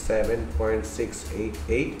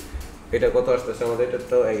 57.688 এটা কত আসতেছে আমাদের, এটা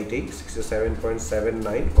তো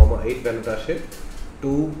 67.79 কমা 8 ভ্যালুটা আসে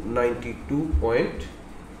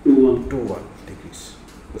 292.21 ডিগ্রিস,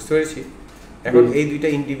 বুঝতে পেরেছি? এখন এই দুইটা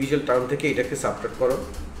ইন্ডিভিজুয়াল টার্ম থেকে এটাকে সাবট্রাক্ট করো,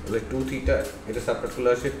 তাহলে 2 থিটা এটা সাবট্রাক্ট করলে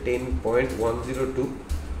আসে 10.102,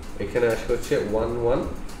 এখানে আসে হচ্ছে 11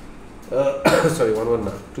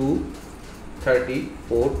 না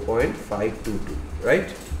 234.522, রাইট?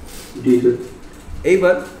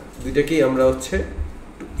 এইবার দুইটাকেই আমরা হচ্ছে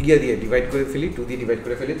দিয়ে ডিভাইড করে ফেলি, 2 দিয়ে ডিভাইড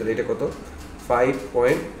করে ফেলি, তাহলে এটা কত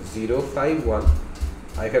 5.051,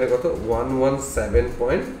 আর এখানে কত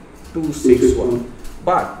 117.261।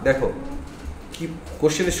 বাট দেখো কি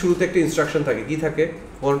কোশ্চেনের শুরুতে একটা ইনস্ট্রাকশন থাকে, কি থাকে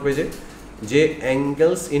ফ্রন্ট পেজে, যে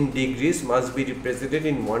angles in degrees must be represented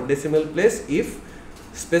in 1 decimal place if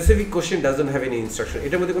specific question doesn't have any instruction,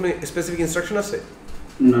 এটার মধ্যে কোনো স্পেসিফিক ইনস্ট্রাকশন আছে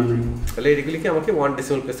না না, তাহলে এগুলিকে আমাকে 1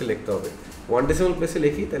 ডেসিমাল প্লেসে লিখতে হবে। 1 ডেসিমাল প্লেসে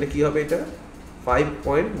লিখি তাহলে কি হবে, এটা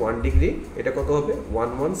 5.1 ডিগ্রি, এটা কত হবে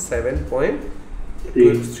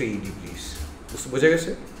 117.3 ডিগ্রিস। বুঝে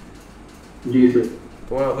গেছে? জি স্যার।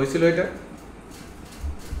 তোমার হয়েছিল এটা?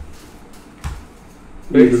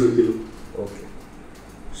 ওকে,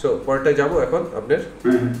 সো পরেরটা যাবো এখন আপনার।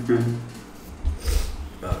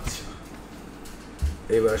 আচ্ছা,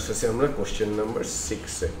 এবার আসছে আমরা কোশ্চেন নাম্বার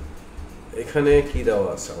 6 এ। এখানে কি দেওয়া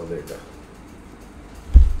আছে আমাদের, এটা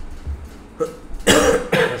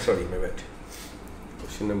sorry my bad,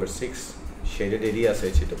 question number 6 shaded area আছে,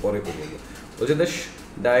 এটা পরে করি। বলছে the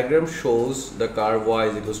diagram shows the curve y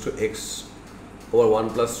is equals to x over 1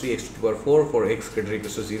 plus 3 x to the power 4 for x greater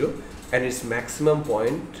equals to 0 and its maximum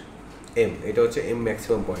point m, এটা হচ্ছে m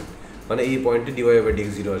maximum point, মানে এই পয়েন্টে dy over dx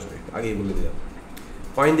 0 আসবে, আগেই বলে দিলাম।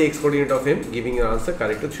 Find the x coordinate of m giving your answer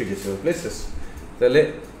correct to 3 decimal places. তাহলে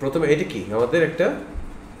প্রথমে এটা কি, আমাদের একটা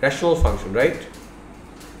রেশনাল ফাংশন, রাইট?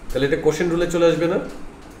 তাহলে এটা কোশ্চেন রুলে চলে আসবে না?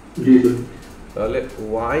 জি স্যার। তাহলে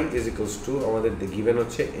y is equals to আমাদের গিভেন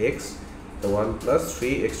হচ্ছে x, the 1 plus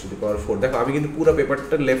 3x to the power 4। দেখো আমি কিন্তু পুরো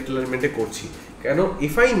পেপারটা লেফট অ্যালাইনমেন্টে করছি, কেন?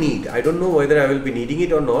 if I need, I don't know whether I will be needing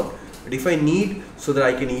it or not, but if I need, so that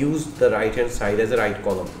I can use the right hand side as a right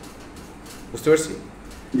column। বুঝতে পারছি?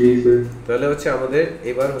 জি sir. তাহলে হচ্ছে আমাদের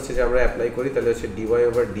এবার হচ্ছে যে আমরা apply করি, তাহলে হচ্ছে dy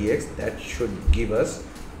over dx that should give us,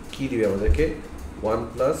 কি দিবে আমাদেরকে, 1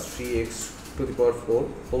 plus 3x to the power 4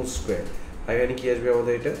 whole square। এখানে কি আসবে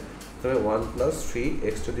আমাদের, এটা তাহলে 1 plus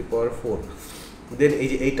 3x to the power 4, দেন এই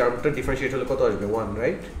যে এই টার্মটা ডিফারেন্সিয়েট হলে কত আসবে, 1,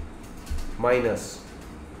 রাইট? মাইনাস,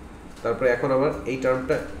 তারপরে এখন আমার এই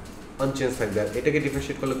টার্মটা আনচেঞ্জ থাকবে, আর এটাকে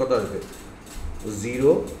ডিফারেন্সিয়েট করলে কত আসবে,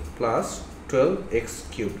 0 প্লাস 12x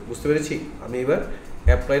কিউব। বুঝতে পেরেছি? আমি এবার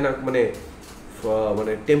অ্যাপ্লাই না মানে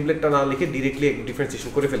টেমপ্লেটটা না লিখে ডিরেক্টলি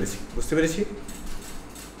ডিফারেন্সিয়েশন করে ফেলেছি। বুঝতে পেরেছি?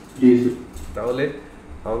 জি স্যার। তাহলে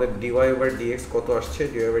আমাদের dy over dx কত আসছে,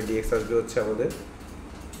 dy over dx আসবে হচ্ছে আমাদের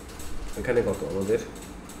এখানে কত, আমাদের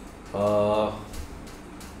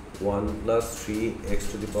 1 plus 3x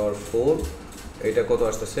to the power 4, এটা কত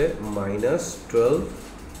আসতেছে, minus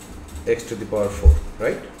 12x to the power 4,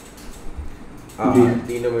 right? আর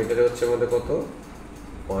ডিনোমিনেটরে হচ্ছে আমাদের কত,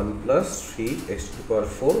 1 plus 3x to the power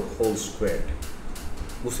 4 whole squared।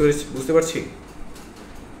 বুঝতে পারছি?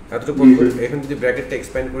 এতটুকু বলবো। এখন যদি ব্র্যাকেটটা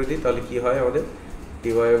এক্সপ্যান্ড করে দিই তাহলে কি হয় আমাদের,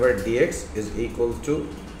 dy over dx is equal to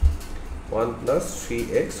 1 plus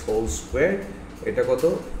 3x whole squared, এটা কত,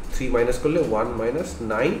 3 মাইনাস করলে 1 minus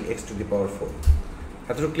 9x to the power 4।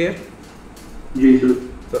 এতটুকু ক্লিয়ার? জি স্যার।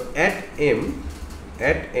 তো at m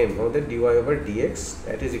আমাদের dy over dx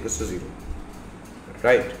that is equals to 0,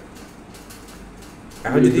 right?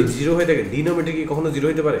 এখন যদি 0 হয়ে থাকে, ডিনোমিনেটর কি কখনো 0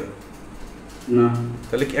 হতে পারে না?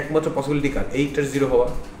 তাহলে কি একমাত্র পসিবিলিটি কার, এইটার 0 হওয়া।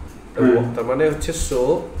 তার মানে হচ্ছে so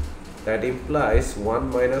that implies 1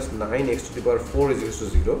 minus 9x to the power 4 is equals to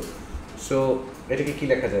 0। So এটাকে কি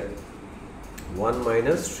লেখা যায়, 1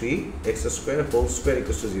 minus 3x square whole square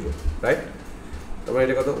equals to 0, right? তার মানে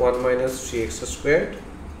এটা কত, 1 minus 3x squared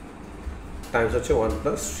টাইমস হচ্ছে 1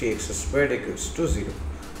 plus 3x squared equals to 0।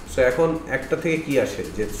 So এখন একটা থেকে কি আসে,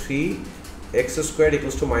 যে 3x squared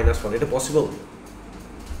equals to -1, এটা পসিবল?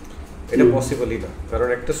 এটা পসিবলই না, কারণ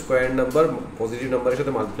একটা স্কোয়ার নাম্বার পজিটিভ নাম্বারের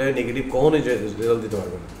সাথে মাল্টিপ্লাই নেগেটিভ কখনোই রেজাল্ট দিতে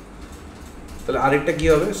পারবে না। তাহলে আরেকটা কি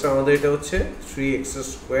হবে, সো আমাদের এটা হচ্ছে 3x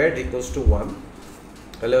squared equals to 1,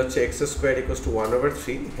 তাহলে হচ্ছে x squared equals to 1 over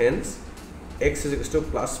 3, hence x is equals to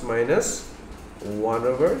plus minus 1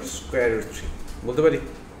 over square root 3। বলতে পারি?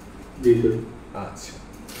 জি স্যার। আচ্ছা,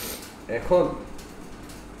 এখন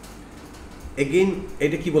এগেইন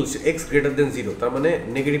এটা কি বলছে, x greater than 0, তার মানে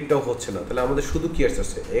নেগেটিভটাও হচ্ছে না, তাহলে আমাদের শুধু কি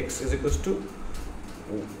আসছে, x is equals to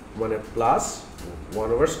মানে প্লাস 1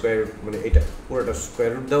 over square root, মানে এটা পুরোটা স্কোয়ার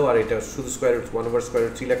রুট দাও, আর এটা শুধু square root 1 over square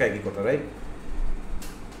root 3 লেখা একই কথা, রাইট?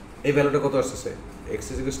 এই ভ্যালুটা কত আসছে, x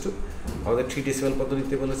is equals to আমাদের 3 ডেসিমাল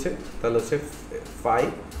পদ্ধতিতে বলেছে, তাহলে হচ্ছে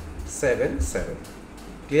 577।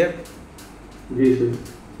 ক্লিয়ার? জি স্যার।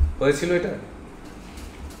 হয়েছিল এটা?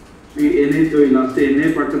 এই এনে তো লাস্টে এনে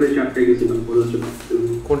পার্টটাতে চারটে গেছিলাম, পরে হচ্ছে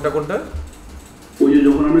কোনটা কোনটা, ওই যে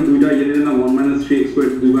যখন আমরা দুইটা এনে না 1 minus 3x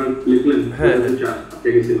squared দুইবার লিখলেন, হ্যাঁ চারটে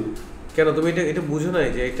গেছিলাম। কেন তুমি এটা বুঝো না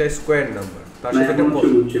যে এটা স্কোয়ার নাম্বার, তার সাথে একটা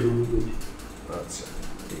বুঝছি। আচ্ছা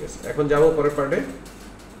ঠিক আছে, এখন যাবো পরের পার্টে,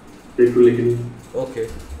 একটু লিখে নিন। ওকে,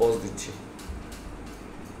 পজ দিচ্ছি।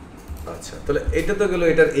 আচ্ছা, তাহলে এটা তো গেল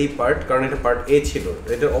এটার এই পার্ট, কারণ এটা পার্ট এ ছিল,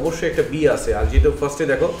 এটার অবশ্যই একটা বি আছে। আর যেহেতু ফার্স্টে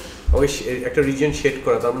দেখো আমাকে একটা রিজিয়ন শেড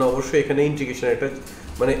করা, তার মানে অবশ্যই এখানে ইন্টিগ্রেশন একটা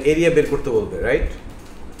মানে এরিয়া বের করতে বলবে, রাইট?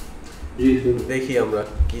 দেখি আমরা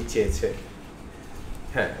কি চেয়েছে।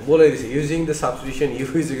 হ্যাঁ বলে দিছি using the substitution u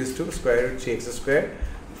is equals to square root 3x squared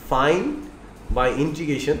find by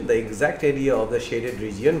integration the exact area of the shaded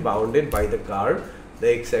region bounded by the curve the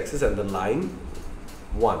x-axis and the line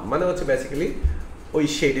 1 মানে হচ্ছে basically ওই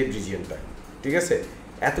shaded রিজিয়নটা ঠিক আছে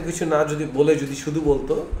এত কিছু না যদি বলে যদি শুধু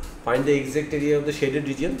বলতো find the exact area of the shaded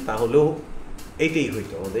region তাহলেও এইটাই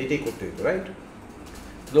হইতো আমাদের এইটাই করতে হইতো রাইট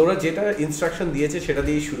ওরা যেটা ইনস্ট্রাকশন দিয়েছে সেটা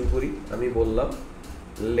দিয়েই শুরু করি আমি বললাম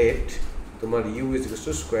লেট তোমার u is equals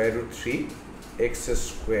to square root 3 x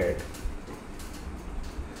squared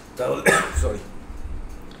তাহলে সরি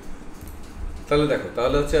তাহলে দেখো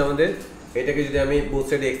তাহলে হচ্ছে আমাদের এটাকে যদি আমি both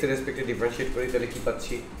side x এর রেসপেক্টে ডিফারেন্সিয়েট করি তাহলে কি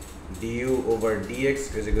পাচ্ছি du over dx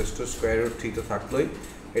is equals to square root 3 তো থাকলোই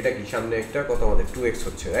এটা কি সামনে একটা কত আমাদের 2x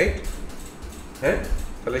হচ্ছে রাইট হ্যাঁ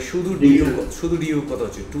তাহলে শুধু du কত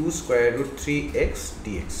হচ্ছে 2 square root 3x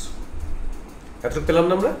dx এতটুকু পেলাম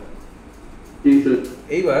না আমরা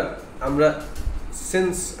এইবার আমরা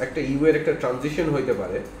সেন্স একটা u এর একটা ট্রানজিশন হইতে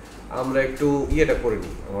পারে আমরা একটু ইয়েটা করে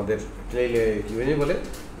নিই আমাদের কি বলে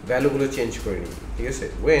ভ্যালুগুলো চেঞ্জ করে নিই ঠিক আছে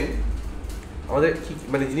when আমাদের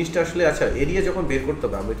মানে জিনিসটা আসলে আচ্ছা এরিয়া যখন বের করতে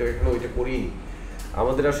হবে আমি তো এখানে ওইটা করিনি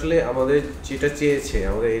আমাদের আসলে আমাদের যেটা চেয়েছে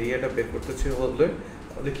আমাদের এরিয়াটা বের করতে চেয়ে বললে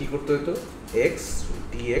আমাদের কি করতে হতো x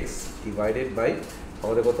dx ডিভাইডেড বাই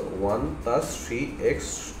আমাদের কত 1 plus 3x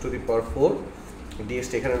to the power 4 dx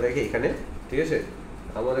এখানে দেখে এখানে ঠিক আছে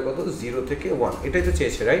আমাদের কত 0 থেকে 1 এটাই তো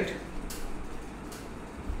চেয়েছে রাইট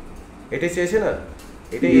এটাই চেয়েছে না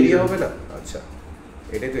এটাই এরিয়া হবে না আচ্ছা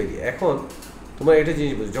এটাই তো এরিয়া এখন তোমার এটা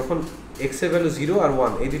জিনিস বুঝো যখন x এর ভ্যালু 0 আর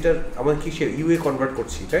 1 এই দুটার আমরা কি u এ কনভার্ট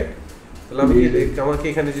করছি রাইট তাহলে আমি আমাকে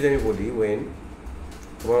এখানে যদি আমি বলি when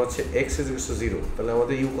তোমার হচ্ছে x is equal to 0 তাহলে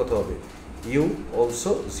আমাদের u কত হবে u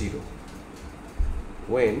also 0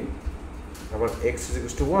 when আমার x is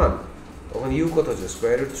equal to 1 তখন u কত হচ্ছে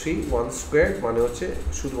square root 3 1 squared মানে হচ্ছে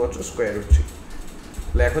শুধুমাত্র square root 3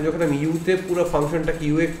 তাহলে এখন যখন আমি u তে পুরো ফাংশনটা কি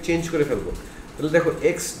u এ চেঞ্জ করে ফেলবো তাহলে দেখো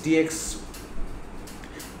x dx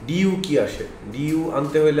du কি আসে du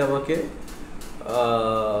আনতে হলে আমাকে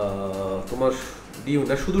তোমার du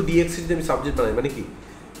না শুধু dx এর যদি আমি সাবজেক্ট বানাই মানে কি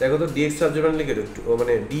দেখো তো dx সাবজেক্ট বানালে কি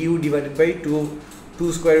মানে du divided by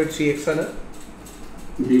 2 square root 3x না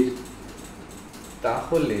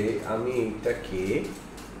তাহলে আমি এটাকে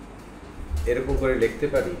এরকম করে লিখতে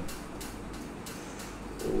পারি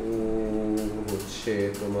ও হচ্ছে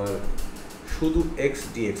তোমার শুধু x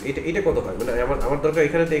dx এটা কত হয় মানে আমার দরকার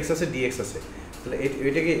এখানে তো x আছে dx আছে তাহলে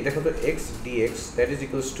এটাকে দেখো তো x dx that is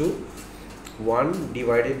equals to 1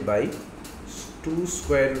 divided by 2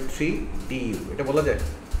 square root 3 du এটা বলা যায়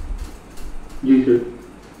জি স্যার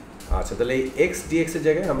আচ্ছা তাহলে এই x dx এর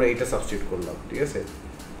জায়গায় আমরা এটা সাবস্টিটিউট করলাম ঠিক আছে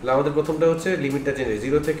তাহলে আমাদের প্রথমটা হচ্ছে লিমিটটা চেঞ্জ হয়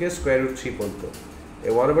 0 থেকে স্কয়ার রুট 3 পর্যন্ত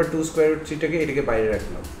এই 1/2 স্কয়ার রুট 3 টাকে এটাকে বাইরে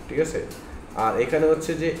রাখলাম ঠিক আছে আর এখানে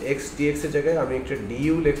হচ্ছে যে x dx এর জায়গায় আমি একটা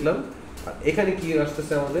du লিখলাম আর এখানে কি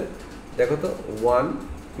আসছে আমাদের দেখো তো 1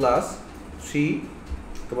 প্লাস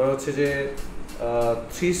 3 তোমার হচ্ছে যে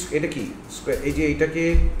 3 এটা কি স্কয়ার এই যে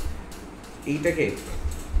এইটাকে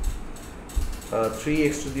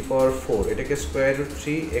 3x টু দি পাওয়ার 4 এটাকে square root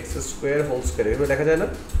 3x square whole square এভাবে দেখা যায় না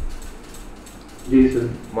জি স্যার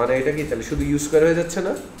মানে এটা কি তাহলে শুধু u স্কয়ার হয়ে যাচ্ছে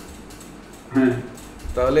না হ্যাঁ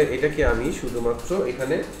তাহলে এটাকে আমি শুধুমাত্র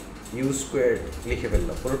এখানে u স্কয়ার লিখে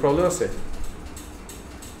ফেললাম কোনো প্রবলেম আছে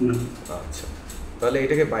না আচ্ছা তাহলে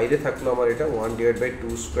এটাকে বাইরে থাকলো আমার এটা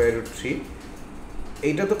 1/2 স্কয়ার রুট 3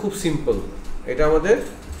 এইটা তো খুব সিম্পল এটা আমাদের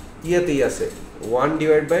ইয়াতেই আছে 1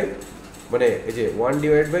 মানে এই যে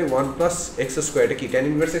 1/1 প্লাস x স্কয়ার এটা কি tan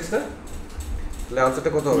ইনভার্স x না তাহলে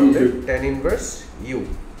আনসারটা কত হবে আমাদের tan ইনভার্স u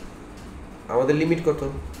আমাদের লিমিট কত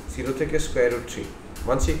 0 থেকে স্কয়ার রুট 3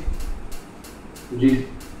 মানছি জি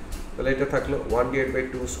তাহলে এটা থাকলো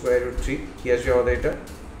 1/2 স্কয়ার রুট 3 কি আসবে আমাদের এটা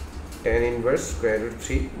tan inverse square root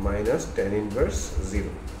 3 minus tan inverse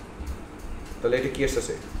 0 তাহলে এটা কি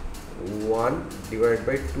আসছে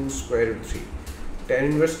 1/2 square root 3 tan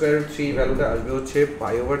inverse square root 3 ভ্যালুটা আসবে হচ্ছে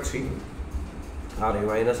π/3 আর এই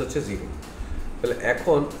মাইনাস হচ্ছে 0 তাহলে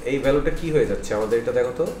এখন এই ভ্যালুটা কি হয়ে যাচ্ছে আমাদের এটা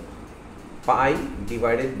দেখো তো পাই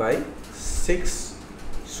divided by 6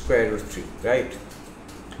 square root 3 right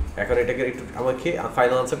এখন এটাকে একটু আমাকে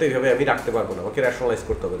ফাইনাল আনসারটা এইভাবে আমি রাখতে পারবো না আমাকে র্যাশনালাইজ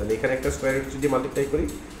করতে হবে তাহলে এখানে একটা স্কয়ার রুট 3 দিয়ে মাল্টিপ্লাই করি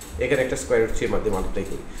এখানে একটা স্কয়ার রুট 3 এর মাধ্যমে মাল্টিপ্লাই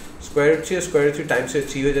করি square root 3 square root 3 Times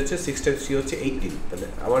 3 হয়ে যাচ্ছে 6 টাইমস 3 হচ্ছে 18 তাহলে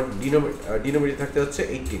আমার ডিনোমিনেটর থাকতে হচ্ছে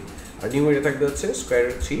 18 আর নিউমারেটর থাকতে হচ্ছে স্কয়ার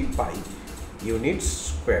রুট 3 পাই ইউনিট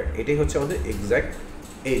স্কয়ার এটাই হচ্ছে আমাদের exact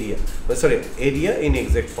area sorry area in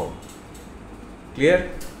exact form clear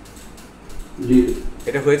জি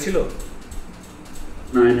এটা হয়েছিল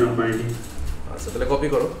না এটা পাইনি আচ্ছা তাহলে কপি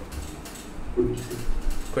করো করছি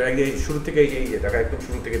করে একদম শুরু থেকে এই দেখা একদম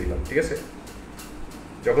শুরু থেকে দিলাম ঠিক আছে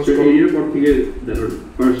যখন স্কোয়ার এর পর থেকে দেখো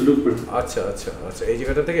ফার্স্ট লুপ পার আচ্ছা আচ্ছা আচ্ছা এই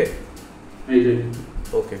জায়গাটা থেকে এই যে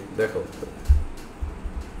ওকে দেখো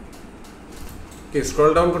কি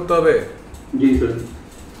স্ক্রল ডাউন করতে হবে জি স্যার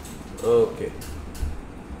ওকে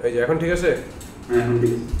এই যে এখন ঠিক আছে হ্যাঁ এখন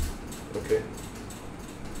ঠিক আছে ওকে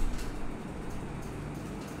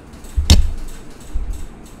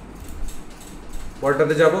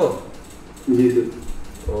পরেরটাতে যাব জি স্যার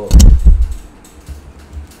ও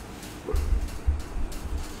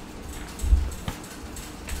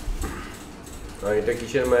আর এটা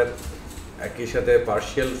কিসের ম্যাথ একই সাথে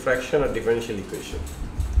পার্শিয়াল ফ্র্যাকশন আর ডিফারেনশিয়াল ইকুয়েশন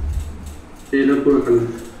এটা পুরো খালি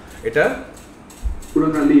এটা পুরো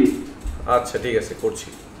খালি আচ্ছা ঠিক আছে করছি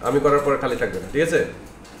আমি করার পরে খালি থাকবে না ঠিক আছে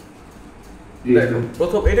জি দেখো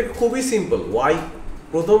প্রথম এটা খুবই সিম্পল y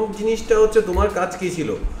প্রথম জিনিসটা হচ্ছে তোমার কাজ কি ছিল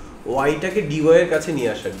y টাকে dy এর কাছে নিয়ে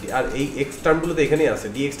আসা আর এই x টার্মগুলো তো এখানেই আছে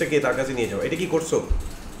dx টাকে তার কাছে নিয়ে যাও এটা কি করছো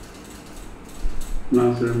না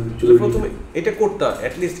স্যার তাহলে প্রথমে এটা করতে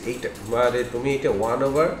অ্যাট লিস্ট এইটা মানে তুমি এটা 1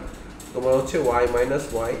 ওভার তোমার হচ্ছে y মাইনাস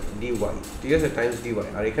y dy ঠিক আছে টাইমস dy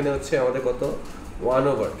আর এখানে হচ্ছে আমাদের কত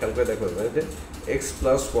 1 ওভার ক্যালকুলেট দেখো মানে x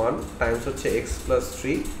প্লাস 1 টাইমস হচ্ছে x প্লাস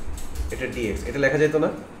 3 এটা dx এটা লেখা যেত না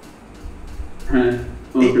হ্যাঁ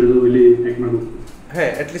ওটা তো বলি এক নম্বর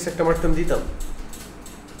হ্যাঁ অ্যাট লিস্ট একটা মার্কটাম দিতাম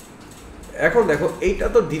এখন দেখো এইটা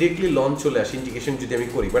তো ডিরেক্টলি লঞ্চ চলে আসে ইন্টিগ্রেশন যদি আমি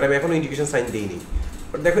করি বাট আমি এখনো ইন্টিগ্রেশন সাইন দেইনি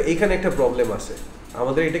বাট দেখো এখানে একটা প্রবলেম আছে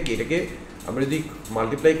আমাদের এটাকে আমরা যদি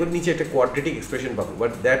মাল্টিপ্লাই করি নিচে একটা কোয়াড্রেটিক এক্সপ্রেশন পাবো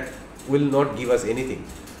but that will not give us anything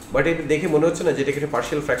but এটা দেখে মনে হচ্ছে না যেটাকে একটা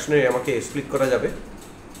পার্শিয়াল ফ্র্যাকশনে আমাকে স্প্লিট করা যাবে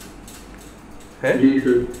হ্যাঁ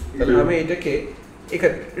তাহলে আমি এটাকে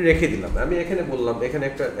এখানে রেখে দিলাম আমি এখানে বললাম এখানে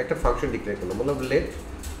একটা ফাংশন ডিক্লেয়ার করলাম বললাম লেট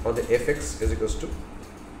আমাদের fx is equals to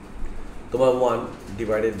তোমার 1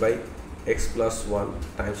 divided by x plus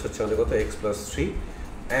 1 times হচ্ছে আমাদের কত x plus 3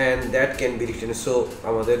 and that can be written so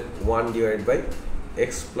আমাদের 1 divided by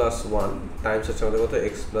x plus 1 times হচ্ছে আমাদের কত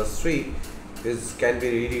x plus 3 is can be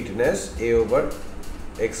rewritten as a over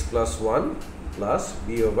x plus 1 plus b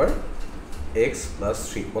over x plus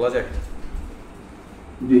 3 বলা যায়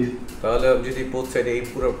জি তাহলে যদি both side এই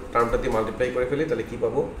পুরো টার্মটা দিয়ে মাল্টিপ্লাই করে ফেলি তাহলে কি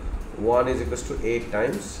পাবো 1 is equals to a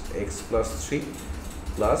times x plus 3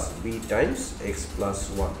 plus b times x plus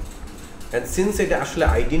 1 and since এটা আসলে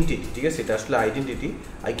আইডেন্টিটি ঠিক আছে এটা আসলে identity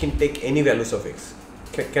I can take any values of x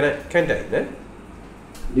can't I না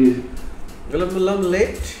জি বললাম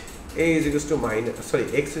let a is equals to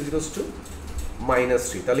x is equals to minus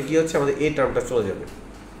 3 তাহলে কি হচ্ছে আমাদের এই টার্মটা চলে যাবে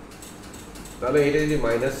তাহলে এটা যদি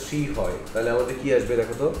 -3 হয় তাহলে আমাদের কি আসবে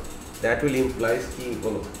দেখো তো that will implies কি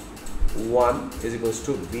বলো 1 is equals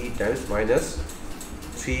to b times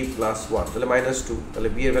 -3 plus 1 তাহলে -2 তাহলে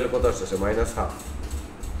b এর ভ্যালু কত আসছে -half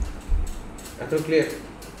এত ক্লিয়ার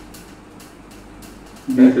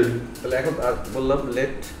তাহলে এখন আর বললাম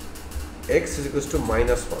let x is equals to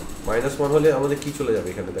 -1 হলে আমাদের কি চলে যাবে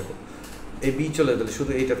এখানে দেখো এই b চলে তাহলে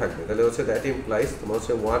শুধু এইটা থাকবে তাহলে হচ্ছে that implies তোমার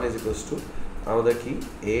হচ্ছে 1 is equals to আমাদের কি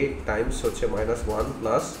a টাইমস হচ্ছে -1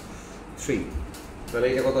 প্লাস 3 তাহলে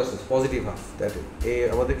এটা কত আসছে পজিটিভ হাফ দ্যাট a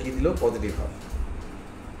আমাদের কি দিল পজিটিভ হাফ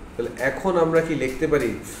তাহলে এখন আমরা কি লিখতে পারি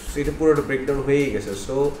এটা পুরোটা ব্রেকডাউন হয়েই গেছে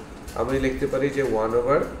সো আমরা লিখতে পারি যে 1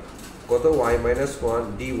 ওভার কত y minus 1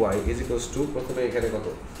 dy is equals to প্রথমে এখানে কত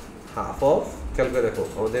হাফ অফ ক্যালকুলেট দেখো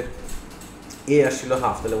আমাদের a আসছিল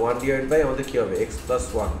হাফ তাহলে 1 ডিভাইড বাই আমাদের কি হবে x plus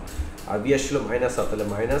 1 আর b আসছিল মাইনাস হাফ তাহলে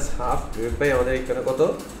মাইনাস হাফ ডিভাইড বাই আমাদের এখানে কত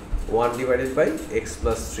 1 ডিভাইডেড বাই x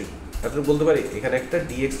plus 3 এত বলতে পারি এখানে একটা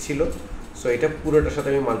dx ছিল সো এটা পুরোটার সাথে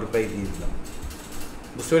আমি মাল্টিপ্লাই দিয়ে দিলাম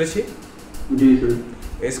বুঝতে পেরেছি জি স্যার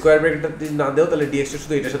এই স্কয়ার ব্র্যাকেটটা যদি না দাও তাহলে dx টা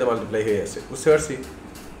শুধু এটার সাথে মাল্টিপ্লাই হয়ে যাচ্ছে বুঝতে পারছি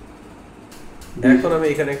এখন আমি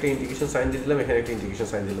এখানে একটা ইন্টিগ্রেশন সাইন দিয়ে দিলাম এখানে একটা ইন্টিগ্রেশন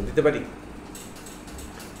সাইন দিলাম দিতে পারি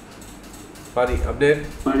আপনি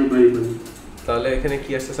পারি তাহলে এখানে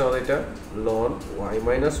কি আসছে আমাদের এটা ln y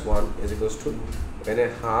minus 1 is equals to এখানে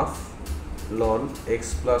half ln x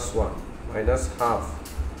plus 1 minus half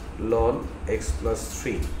ln x plus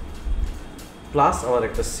 3 plus আমার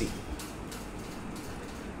একটা c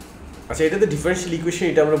আচ্ছা এটা তো ডিফারেনশিয়াল ইকুয়েশন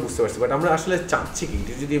এটা আমরা বুঝতে পারছি বাট আমরা আসলে চাচ্ছি কি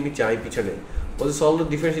এটা যদি আমি চাই পিছনে বলতে solve the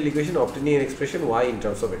differential equation obtaining N expression y in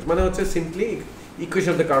terms of x মানে হচ্ছে simply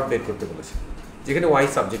equation of the curve বের করতে বলেছে যেখানে y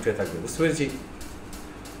সাবজেক্ট হয়ে থাকবে বুঝতে পেরেছি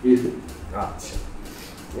আচ্ছা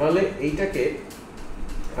তাহলে এইটাকে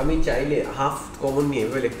আমি চাইলে হাফ কমন নিয়ে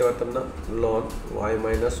এভাবে লিখতে পারতাম না ln y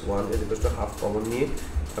minus 1 is equals to half common নিয়ে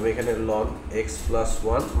আমি এখানে ln x plus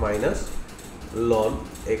 1 minus ln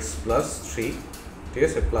x plus 3 ঠিক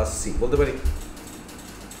আছে প্লাস c বলতে পারি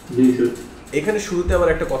জি স্যার এখানে শুরুতে আবার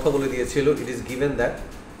একটা কথা বলে দিয়েছিল it is given that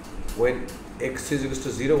when x is equals to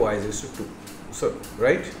 0 y is equals to 2 so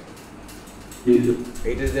right G sir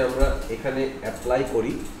এইটা যদি আমরা এখানে অ্যাপ্লাই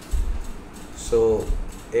করি so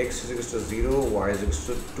x is equals to 0, y is equals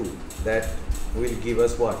to 2. That will give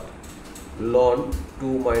us what? Ln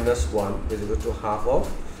 2 minus 1 is equal to half of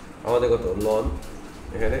আমাদের কত ln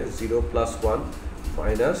এখানে 0 plus 1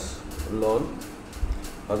 minus ln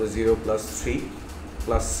আমাদের 0 plus 3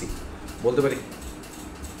 plus c বলতে পারি?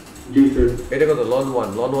 জি স্যার। এটা কত? ln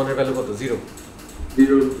 1 এর ভ্যালু কত? 0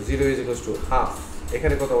 is equals to half।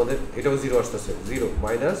 এখানে কত আমাদের? এটাও 0 আসতেছে, 0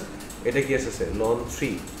 মাইনাস এটা কি আসছে? ln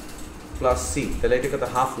 3 প্লাস c, তাহলে এটা কত?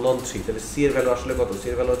 Half ln 3। তাহলে c এর ভ্যালু আসলে কত? c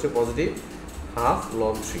এর ভ্যালু হচ্ছে পজিটিভ হাফ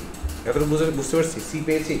ln 3। এখন বুঝতে পারছি? c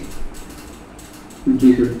পেয়েছি? জি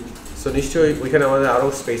স্যার। সো নিশ্চয়ই ওইখানে আমাদের আরো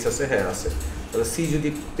স্পেস আছে। হ্যাঁ আছে। তাহলে c যদি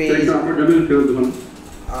পেয়ে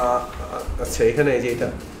আচ্ছা এখানে এই যে এটা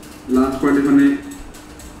লাস্ট পয়েন্ট এখানে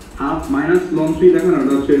হাফ মাইনাস ln 3 দেখেন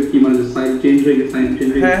ওটা হচ্ছে কি মানে সাইড চেঞ্জ হয়ে গেছে, সাইন চেঞ্জ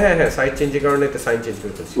হয়ে গেছে। হ্যাঁ সাইড চেঞ্জের কারণে এটা সাইন চেঞ্জ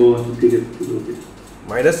করে ফেলছি। ও ঠিক আছে ওকে।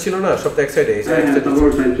 মাইনাস ছিল না সব তো এক সাইডে, এই সাইডে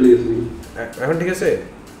তারপর সাইড চলে গেছে। এখন ঠিক আছে?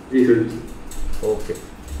 জি স্যার। ওকে,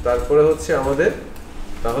 তারপরে হচ্ছে আমাদের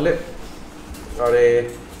তাহলে আরে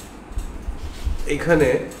এখানে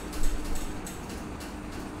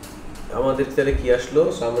আমাদের তাহলে কি আসলো?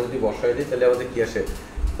 আমরা যদি বসাই দিই তাহলে আমাদের কি আসে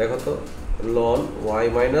দেখো তো, ln y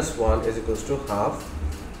minus 1 is equals to half,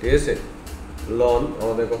 ঠিক আছে? ln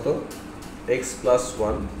আমাদের কত? x plus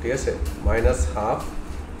 1, ঠিক আছে, minus half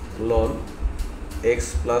ln x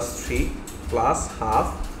plus 3 plus half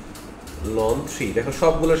ln 3। দেখো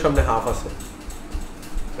সবগুলোর সামনে হাফ আছে,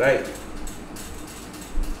 রাইট?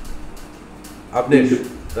 আপনি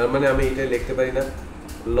তার মানে আমি এটা লিখতে পারি না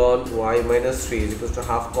ln y minus 3 is equals to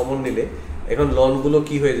half common নিলে এখন ln গুলো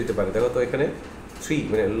কি হয়ে যেতে পারে দেখো তো, এখানে 3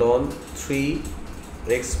 মানে ln 3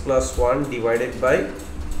 x plus 1 divided by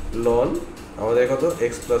ln আমাদের কত?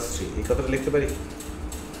 x plus 3। এই কথাটা লিখতে পারি?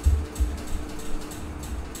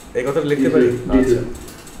 এই কথাটা লিখতে পারি? আচ্ছা,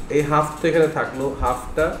 এই হাফ তো এখানে থাকলো,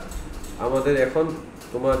 হাফটা আমাদের এখন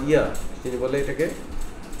তোমার কি বলে এটাকে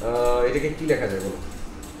কি লেখা যায় বলো?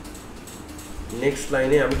 নেক্সট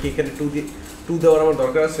লাইনে আমি কি এখানে 2 দেওয়ার আমার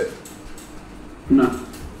দরকার আছে না,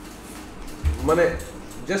 মানে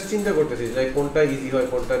জাস্ট চিন্তা করতেছি যে কোনটা ইজি হয়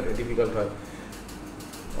কোনটা ডিফিকাল্ট হয়।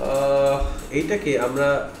 এইটাকে আমরা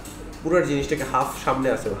পুরো জিনিসটাকে হাফ সামনে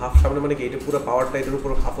আছে, হাফ সামনে মানে কি এটা পুরো পাওয়ারটা এটার উপর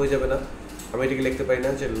হাফ হয়ে যাবে না? আমি এটাকে লিখতে পারি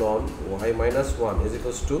না যে ln y minus 1 is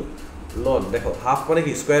equals to ln, দেখো হাফ মানে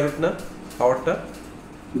কি স্কয়ার রুট না পাওয়ারটা?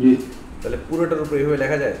 জি। তাহলে পুরোটার উপর এইভাবে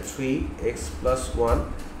লেখা যায় 3x plus 1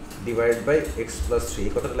 divide by x plus 3।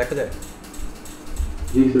 এই কথাটা লেখা যায়?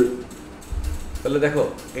 জি স্যার। তাহলে দেখো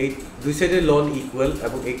এই দুই সাইডে ln ইকুয়াল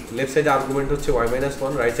এবং এই লেফট সাইডে আর্গুমেন্ট হচ্ছে y minus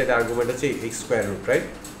 1, রাইট সাইডে আর্গুমেন্ট হচ্ছে x square root, right?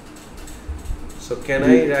 So can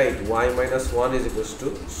I right y minus 1 is equals to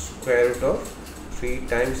square root of 3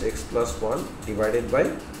 times x plus 1 divided by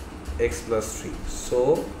x plus 3. So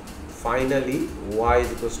finally y is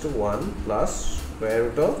equals to 1 plus square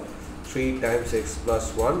root of 3 times x plus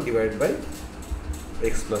 1 divided by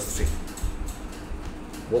x plus 3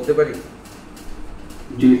 বলতে পারি?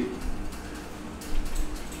 জি।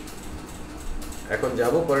 এখন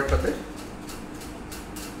যাব পরেরটাতে।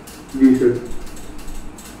 জি sir.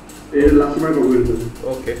 এর last বার copy করতে।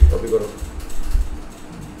 ওকে, copy করো।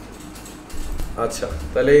 আচ্ছা,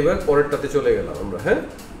 তাহলে এবার পরেরটাতে চলে গেলাম আমরা। হ্যাঁ,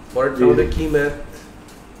 পরেরটা আমাদের কি ম্যাথ?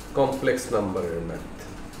 কমপ্লেক্স নাম্বারের ম্যাথ।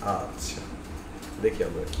 আচ্ছা, দেখি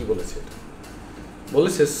আমরা কি বলেছে এটা।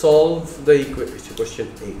 বলেছে solve the equation, question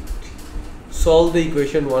 8, solve the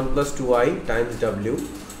equation 1 plus 2i times w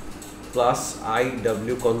plus i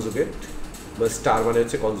w conjugate বা স্টার মানে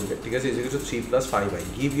হচ্ছে কনজুগেট, ঠিক আছে, is equal to 3 plus 5i,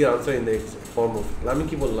 give your answer in the form of, আমি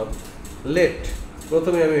কি বললাম, let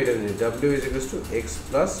প্রথমে আমি এটা নিই w is equal to x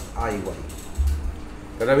plus iy,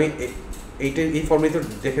 কারণ আমি এইটা এই ফর্মেই তো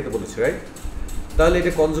দেখে তো বলেছি, রাইট? তাহলে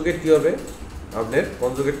এটা কনজুগেট কি হবে? আপনার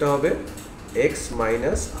কনজুগেটটা হবে x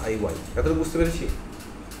minus iy। এতটুকু বুঝতে পেরেছি?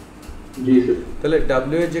 জি স্যার। তাহলে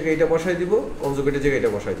w এর জায়গায় এটা বসাই দিব, কনজুগেটের জায়গায়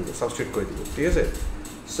এটা বসাই দিব, সাবস্টিটিউট করে দিব, ঠিক আছে?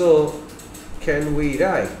 So can we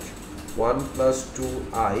write 1 plus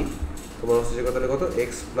 2i তোমার হচ্ছে যে কথাটা কত?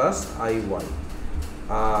 x plus iy,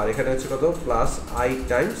 আর এখানে হচ্ছে কত? Plus i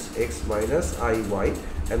times x minus iy,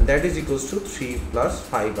 and that is equals to 3 plus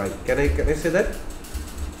 5i. Can I say that?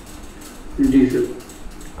 G sir.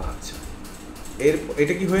 আচ্ছা,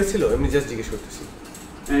 এটা কি হয়েছিল? আমি জাস্ট জিজ্ঞেস করতেছি।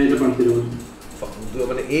 হ্যাঁ, এটা পারছি না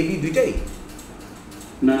মানে a b দুইটাই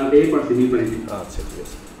না, এই পারছি নি পারিনি। আচ্ছা, ঠিক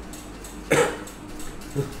আছে।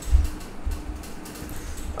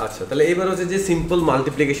 আচ্ছা, তাহলে এবার হচ্ছে যে সিম্পল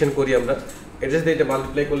মাল্টিপ্লিকেশন করি আমরা। এটার সাথে এটা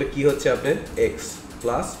মাল্টিপ্লাই করলে কি হচ্ছে আপনার? x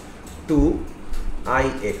প্লাস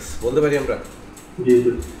 2ix বলতে পারি আমরা। জি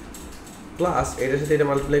স্যার। প্লাস এটার সাথে এটা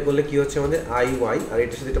মাল্টিপ্লাই করলে কি হচ্ছে আমাদের? iy, আর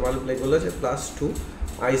এটার সাথে এটা মাল্টিপ্লাই করলে হচ্ছে প্লাস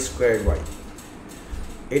 2i স্কোয়ার y।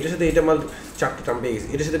 এটার সাথে এটা চারটি টার্ম পেয়ে গেছি,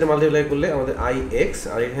 এটার সাথে এটা মাল্টিপ্লাই করলে আমাদের আই এক্স,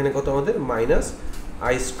 আর এখানে কত আমাদের minus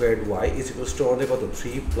I squared Y is equals to আমাদের কত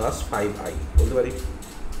 3 + 5i বলতে পারি।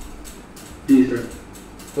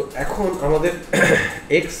 তো এখন আমাদের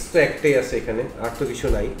এক্স তো একটাই আছে এখানে, আর তো কিছু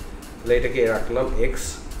নাই, তাহলে এটাকে রাখলাম এক্স,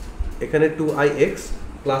 এখানে 2ix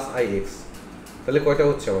 + ix, তাহলে কয়টা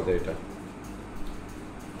হচ্ছে আমাদের এটা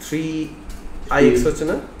 3ix হচ্ছে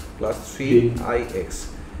না, প্লাস 3ix,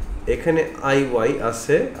 এখানে iy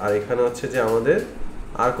আছে, আর এখানে হচ্ছে যে আমাদের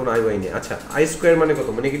আর কোনো iy নেই। আচ্ছা i স্কয়ার মানে কত,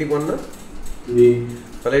 মানে নেগেটিভ 1 না,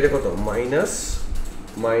 তাহলে এটা কত মাইনাস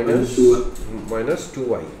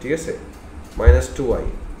 2y, ঠিক আছে, -2y,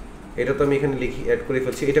 এটা তো আমি এখানে লিখি অ্যাড করে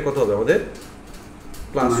ফেলছি, এটা কত হবে আমাদের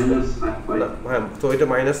প্লাস না, হ্যাঁ, তো এটা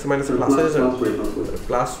মাইনাস প্লাস আছে,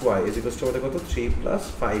 plus y is equal to আমাদের কত 3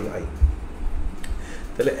 + 5i।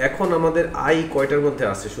 তাহলে এখন আমাদের i কয়টার মধ্যে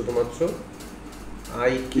আছে, শুধুমাত্র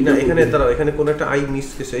i কি না, এখানে দাঁড়াও, এখানে কোন একটা i মিস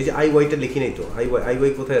গেছে, এই যে iy টা লিখি নাই তো,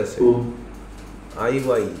 iy কোথায় আছে, iy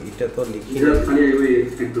এটা তো লিখি নাই,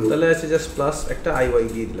 তাহলে আছে জাস্ট প্লাস একটা iy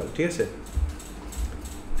দিয়ে দিলাম, ঠিক আছে।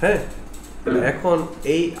 হ্যাঁ, এখন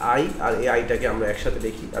এই i আর এই i টাকে আমরা একসাথে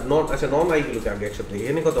লিখি, আর নন i গুলোকে আগে একসাথে লিখি।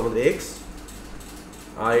 এখানে কত আমাদের x,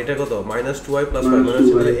 আর এটা কত -2y + 5, মানে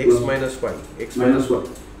হচ্ছে x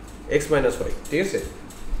 - y, ঠিক আছে।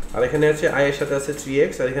 আর এখানে আছে i এর সাথে আছে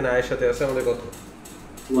 3x, আর এখানে i এর সাথে আছে আমাদের কত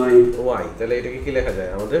y, তাহলে এটাকে কি লেখা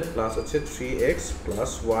যায় আমাদের, প্লাস হচ্ছে 3x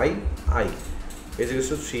 + y i is equal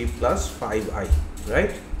to 3 + 5i,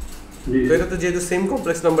 right. তো এটা তো যেহেতু সেম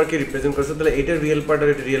কমপ্লেক্স নাম্বারকে রিপ্রেজেন্ট করছে, তাহলে এটার রিয়েল পার্ট আর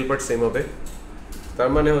এটার রিয়েল পার্ট সেম হবে, তার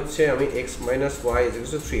মানে হচ্ছে আমি x - y is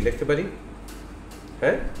equal to 3 লিখতে পারি।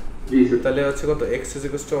 হ্যাঁ, তাহলে হচ্ছে কত x is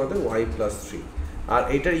equal to আমাদের y + 3, আর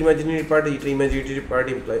এইটার ইমাজিনারি পার্ট, এইটার ইমাজিনারি পার্ট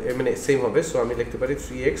ইমপ্লাই মানে সেম হবে, সো আমি লিখতে পারি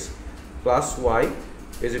 3x + y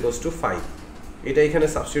is equal to 5, এটা এখানে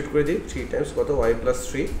সাবস্টিটিউট করে দিই, 3 টাইমস কত y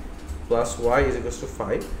 + 3 + y is equal to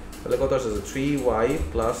 5, তাহলে কত আসছে 3y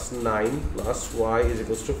 + 9 + y is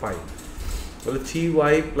equal to 5, তাহলে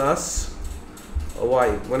 3y + y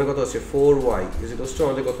মানে কত আছে 4y is equal to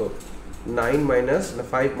আমাদের কত 9 মাইনাস না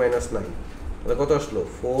 5 - 9, তাহলে কত আসলো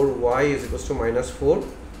 4y is equal to -4,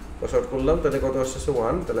 short করলাম, তাহলে কত আসছে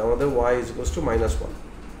 1, তাহলে আমাদের y is equal to -1,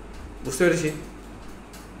 বুঝতে পেরেছি।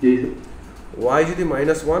 y যদি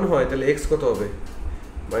 -1 হয় তাহলে x কত হবে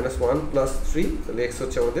 -1 + 3, তাহলে x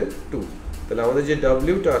হচ্ছে আমাদের 2, তাহলে আমাদের যে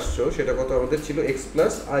w টা আসছে সেটা কত আমাদের ছিল x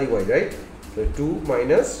 + iy, রাইট, তাহলে 2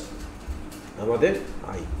 মাইনাস আমাদের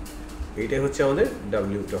i, এইটাই হচ্ছে আমাদের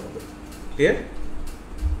w টা হবে, ক্লিয়ার।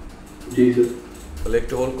 জি স্যার, তাহলে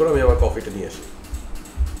একটু হোল্ড করো, আমি আমার কফিটা নিয়ে আসি।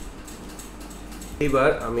 এইবার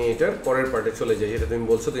আমি এটার পরের পার্টে চলে যাই, যেটা তুমি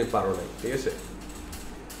বলছো তুমি পারো নাই, ঠিক আছে।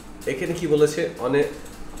 এখানে কি বলেছে,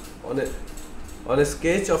 on a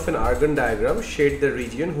sketch of an argon diagram shade the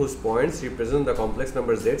region whose points represent the complex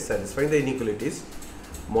number z satisfying the inequalities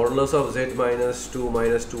modulus of z - 2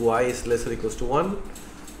 - 2y is less or equals to 1,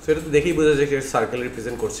 so এটা তো দেখেই বোঝা যায় একটা সার্কেল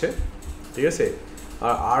রিপ্রেজেন্ট করছে, ঠিক আছে।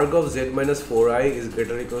 আর arg of z - 4i is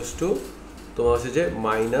greater or equals to তোমার হচ্ছে যে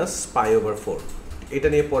 -π/4, এটা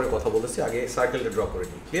নিয়ে পরে কথা বলেছি, আগে সার্কেলটা ড্র করে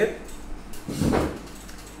নিই, ক্লিয়ার।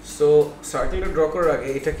 সো সার্কেলটা ড্র করার আগে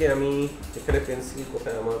এটাকে আমি এখানে পেন্সিল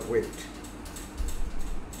কোথায় আমার, ওয়েট,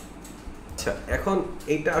 আচ্ছা এখন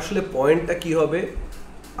এইটা আসলে পয়েন্টটা কি হবে,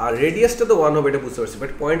 আর রেডিয়াসটা তো 1 হবে এটা বুঝতে পারছি,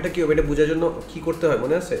 বাট পয়েন্টটা কি হবে এটা বোঝার জন্য কি করতে হয়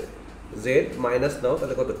মনে আছে, z মাইনাস নাও,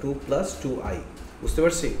 তাহলে কত 2 + 2i, বুঝতে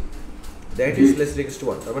পারছি, that is less equals to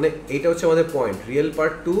 1, তার মানে এইটা হচ্ছে আমাদের point, real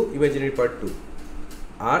part 2, imaginary part 2,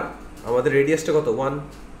 আর আমাদের রেডিয়াসটা কত 1,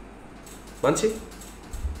 মানছি।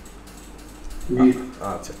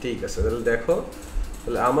 আচ্ছা ঠিক আছে, তাহলে দেখো,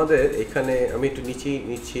 তাহলে আমাদের এখানে আমি একটু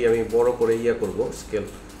নিচ্ছি, আমি বড় করে করব,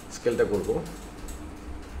 স্কেলটা করব,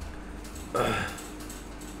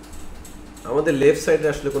 আমাদের লেফট সাইডে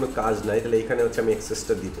আসলে কোনো কাজ নাই, তাহলে এখানে হচ্ছে আমি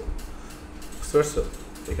এক্সেসটা দিব, বুঝতে পারছো,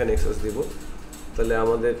 এখানে এক্সেস দিব, তাহলে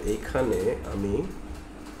আমাদের এইখানে আমি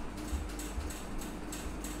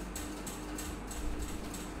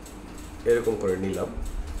এরকম করে নিলাম।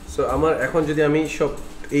 সো আমার এখন যদি আমি সব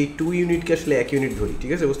এই 2 ইউনিটকে আসলে 1 ইউনিট ধরি,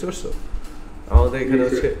 ঠিক আছে, বুঝতে পারছো, আমাদের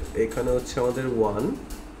এখানে হচ্ছে আমাদের 1,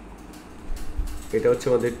 এটা হচ্ছে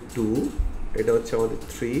আমাদের 2, এটা হচ্ছে আমাদের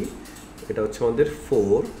 3, এটা হচ্ছে আমাদের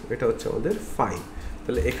 4, এটা হচ্ছে আমাদের 5,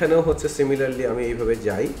 তাহলে এখানেও হচ্ছে সিমিলারলি আমি এইভাবে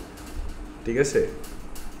যাই, ঠিক আছে।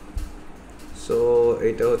 সো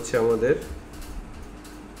এটা হচ্ছে আমাদের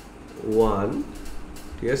 1,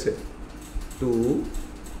 ঠিক আছে, 2,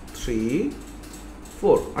 3,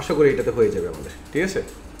 4, আশা করি এটাতে হয়ে যাবে আমাদের, ঠিক আছে,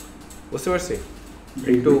 বুঝতে পারছি,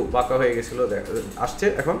 একটু বাঁকা হয়ে গেছিল, আসছে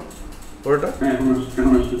এখন পুরোটা,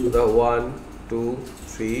 1 2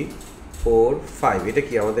 3 4 5, এটা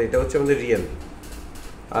কি আমাদের, এটা হচ্ছে আমাদের রিয়েল,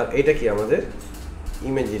 আর এটা কি আমাদের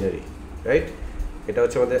ইমাজিনারি, রাইট? এটা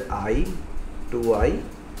হচ্ছে আমাদের i 2i,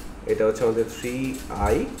 এটা হচ্ছে আমাদের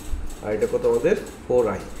 3i, আর এটা কত আমাদের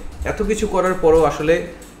 4i। এত কিছু করার পরেও আসলে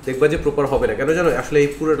দেখবা যে প্রপার হবে না। কেন জানো? আসলে এই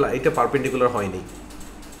পুরো এটা পারপেন্ডিকুলার হয়নি।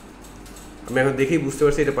 আমি এখন দেখেই বুঝতে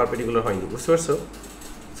পারছি এটা পারপেন্ডিকুলার হয়নি, বুঝতে পারছো?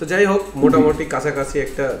 সো যাই হোক, মোটামুটি কাছাকাছি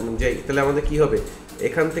একটা যাই। তাহলে আমাদের কি হবে?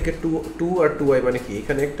 এখান থেকে 2 আর 2i মানে কি,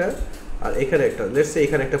 এখানে একটা আর এখানে একটা, লেটস সে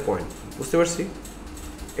এখানে একটা পয়েন্ট, বুঝতে পারছি?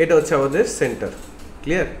 এটা হচ্ছে আমাদের সেন্টার,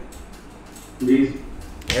 ক্লিয়ার?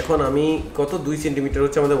 এখন আমি কত 2 সেন্টিমিটার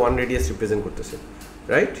হচ্ছে আমাদের 1 রেডিয়াস রিপ্রেজেন্ট করতেছে,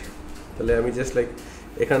 রাইট? তাহলে আমি জাস্ট লাইক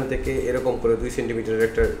এখান থেকে এরকম করে 2 সেন্টিমিটারের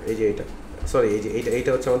একটা, এই যে এটা, সরি এই যে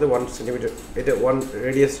এইটা হচ্ছে আমাদের 1 সেন্টিমিটার, এটা 1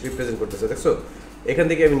 রেডিয়াস রিপ্রেজেন্ট করতেছে, দেখছো? এখান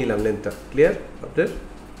থেকে আমি নিলাম লেন্থটা, ক্লিয়ার আপনাদের?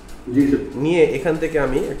 নিয়ে এখান থেকে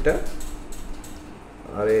আমি একটা,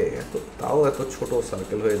 আরে তাও এত ছোট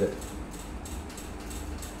সার্কেল হয়ে যায়।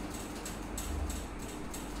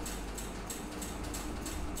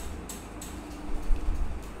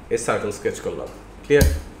 এই সার্কেল স্কেচ করলাম, ক্লিয়ার?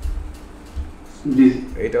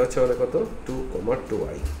 এটা হচ্ছে আমাদের কত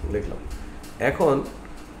 2,2i লিখলাম। এখন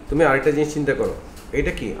তুমি আরেকটা জিনিস চিন্তা করো,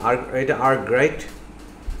 এটা কি আর্ক? এটা আর্ক, রাইট?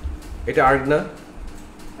 এটা আর্ক না?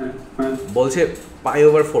 বলছে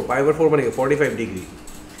π/4, π/4 মানে 45 ডিগ্রি,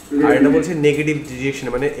 আর এটা বলছে নেগেটিভ ডিরেকশনে,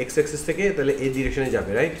 মানে এক্স অ্যাক্সিস থেকে তাহলে এই ডিরেকশনে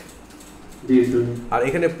যাবে, রাইট? আর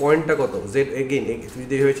এখানে পয়েন্টটা কত? জেড। এগেইন তুমি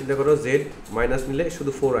যদি এইভাবে চিন্তা করো, জেড মাইনাস নিলে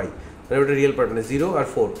শুধু 4i, মানে ওটা রিয়েল পার্ট, মানে 0 আর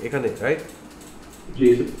 4 এখানে, রাইট?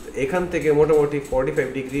 এখান থেকে মোটামুটি 45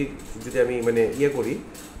 ডিগ্রি যদি আমি মানে ইয়ে করি,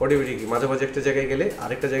 45 ডিগ্রি মাঝামাঝি একটা জায়গায় গেলে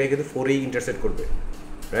আরেকটা জায়গায় কিন্তু 4এই ইন্টারসেক্ট করবে,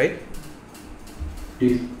 রাইট?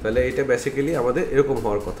 তাহলে এটা বেসিক্যালি আমাদের এরকম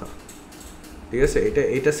হওয়ার কথা, ঠিক আছে?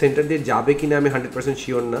 এটা সেন্টার দিয়ে যাবে কিনা আমি 100%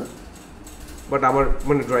 শিওর না, বাট আমার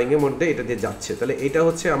মানে ড্রয়িংয়ের মধ্যে এটা দিয়ে যাচ্ছে। তাহলে এটা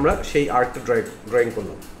হচ্ছে আমরা সেই আর্টটা ড্রয়িং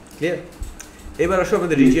করলাম, ক্লিয়ার? এবার আসলে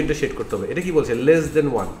আমাদের রিজিয়নটা সেট করতে হবে। এটা কি বলছে? লেস দেন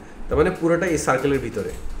 1, তার মানে পুরোটা এই সার্কেলের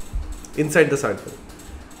ভিতরে, ইনসাইড দ্য সার্কেল।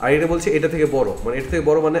 আর এটা বলছে এটা থেকে বড়, মানে এটা থেকে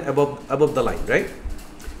বড় মানে অ্যাবভ দ্য লাইন, রাইট?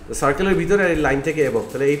 তো সার্কেলের ভিতরে আর এই লাইন থেকে অ্যাবভ,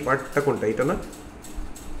 তাহলে এই পার্টটা কোনটা? এটা না?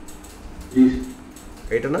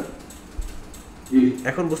 এটা না?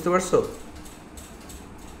 এখন বুঝতে পারছো?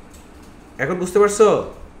 এখন বুঝতে পারছো?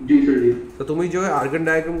 তো তুমি যে আর্গান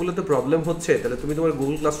ডায়াগ্রামগুলোতে প্রবলেম হচ্ছে, তাহলে তুমি তোমার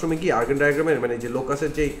গুগল ক্লাসরুমে কি আর্গান ডায়াগ্রামের মানে যে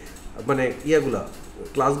লোকাসের যে মানে ইয়াগুলা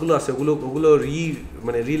ক্লাসগুলো আছে ওগুলো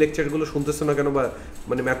মানে লেকচারগুলো শুনতেছো না কেন, বা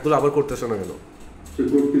মানে ম্যাথগুলো আবার করতেছো না কেন?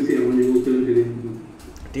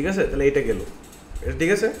 ঠিক আছে, তাহলে এটা গেল, এটা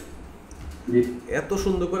ঠিক আছে? এত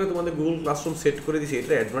সুন্দর করে তোমাদের গুগল ক্লাসরুম সেট করে দিছি,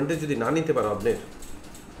 এটা অ্যাডভান্টেজ যদি না নিতে পারো আপনার,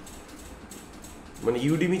 মানে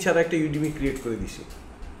ইউডিমি ছাড়া একটা ইউডিমি ক্রিয়েট করে দিছি।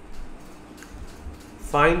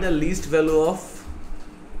 Find the least value of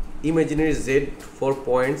imaginary z for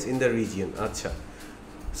points in the region. আচ্ছা,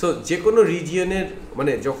 সো যে কোনো রিজিয়নের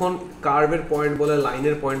মানে যখন কার্ভের পয়েন্ট বলে,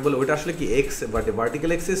 লাইনের পয়েন্ট বলে, ওইটা আসলে কি এক্স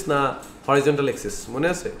ভার্টিক্যাল এক্সিস না হরিজন্টাল এক্সিস? মনে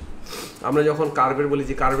আছে আমরা যখন কার্ভের বলি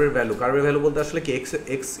যে কার্ভের ভ্যালু বলতে আসলে কি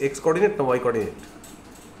এক্স কোঅর্ডিনেট না ওয়াই কোঅর্ডিনেট?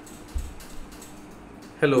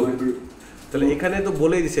 হ্যালো, তাহলে এখানে তো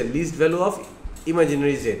বলেই দিছে list value of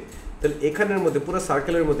imaginary Z. তাহলে এখানের মধ্যে পুরো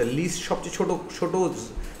সার্কেলের মধ্যে লিস্ট সবচেয়ে ছোট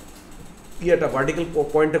ইয়াটা ভার্টিক্যাল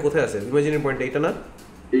পয়েন্টটা কোথায় আছে? ইমাজিনারি পয়েন্টটা এটা না?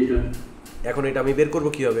 এখন এটা আমি বের করবো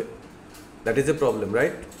কিভাবে? That is a problem,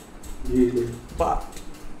 right?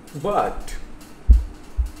 But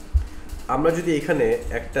আমরা যদি এখানে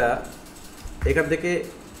একটা এখান থেকে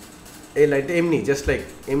এই লাইনটা এমনি জাস্ট লাইক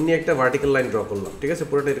এমনি একটা ভার্টিক্যাল লাইন ড্র করলাম, ঠিক আছে?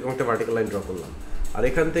 পুরোটা এরকম একটা ভার্টিক্যাল লাইন ড্র করলাম, আর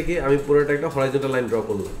এখান থেকে আমি পুরোটা একটা হরাইজন্টাল লাইন ড্র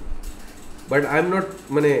করলাম, বাট আই এম নট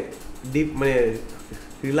মানে ডিপ মানে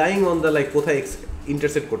রিলাইং অন দ্য লাইক কোথায়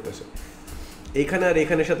ইন্টারসেক্ট করতেছে, এইখানে আর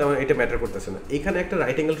এখানের সাথে আমার এটা ম্যাটার করতেছে না। এখানে একটা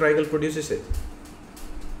রাইট অ্যাঙ্গেল ট্রায়াঙ্গেল প্রডিউস হয়েছে,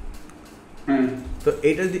 তো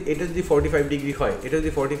এটা যদি 45 ডিগ্রি হয়, এটা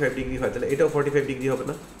যদি 45 ডিগ্রি হয়, তাহলে এটাও 45 ডিগ্রি হবে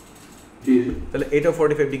না? তাহলে এটাও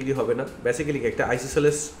 45 ডিগ্রি হবে না? বেসিক্যালি একটা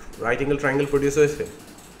আইসোসেলেস রাইট অ্যাঙ্গেল ট্রায়াঙ্গেল প্রডিউস হয়েছে।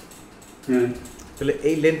 তাহলে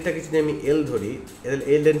এই লেন্থটাকে যদি আমি এল ধরি, তাহলে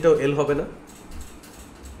এই লেন্থটাও এল হবে না?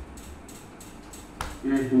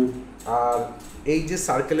 আর এই যে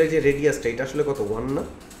সার্কেলের যে রেডিয়াসটা এটা আসলে কত? 1 না?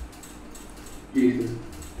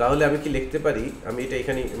 তাহলে আমি কি লিখতে পারি, আমি এটা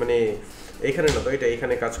এখানে মানে এইখানে না তো, এটা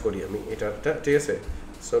এখানে কাজ করি আমি এটা, ঠিক আছে?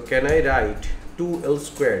 So can I right 2l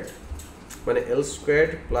squared মানে l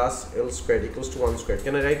squared plus l squared equals to 1 squared?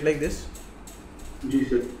 Can I right like this? G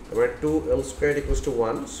sir. মানে 2l squared equals to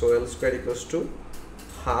 1, so l squared equals to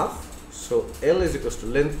half, so l is equals to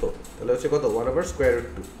length, তো তাহলে হচ্ছে কত?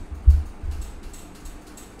 1/√2।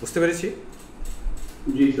 বুঝতে পেরেছি?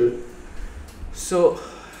 জি sir. So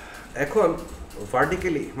এখন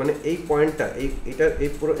vertically মানে এই পয়েন্টটা এই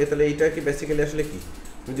পুরো তাহলে এইটা কি বেসিক্যালি আসলে কি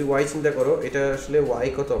তুমি যদি y চিন্তা করো, এটা আসলে y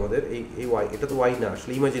কত আমাদের, এই y, এটা তো y না,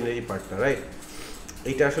 আসলে ইমাজিনারি পার্টটা, রাইট?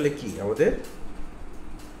 এইটা আসলে কি আমাদের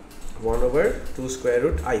 1/2 স্কয়ার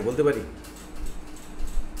রুট i বলতে পারি।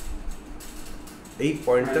 এই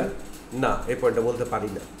পয়েন্টটা না, এই পয়েন্টটা বলতে পারি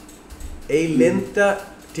না। এই লেন্থটা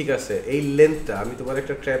ঠিক আছে, এই লেন্থটা আমি তোমার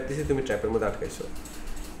একটা ট্র্যাপ দিছি, তুমি ট্র্যাপের মধ্যে আটকাইছো।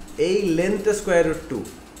 এই লেন্থটা স্কয়ার রুট 2,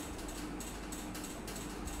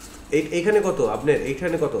 এইখানে কত আপনার,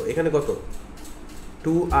 এইখানে কত, এখানে কত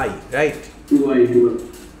 2i, রাইট? 2i।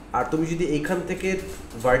 আর তুমি যদি এইখান থেকে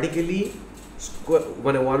ভার্টিক্যালি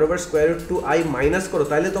মানে 1/√2i মাইনাস করো,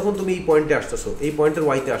 তাহলে তখন তুমি এই পয়েন্টে আসতেছো, এই পয়েন্টের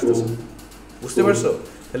ওয়াইতে আসতেছো, বুঝতে পারছো?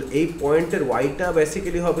 তাহলে এই পয়েন্টের ওয়াইটা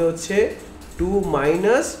বেসিক্যালি হবে হচ্ছে 2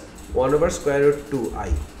 মাইনাস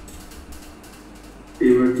 1/√2i।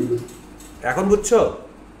 এখন বুঝছো?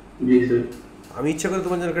 জি স্যার। আমি ইচ্ছা করে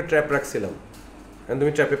তোমার জন্য একটা ট্র্যাপ রাখছিলাম, এখন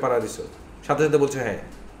তুমি ট্র্যাপে পাড়া দিছো, সাথে সাথে বলছো হ্যাঁ।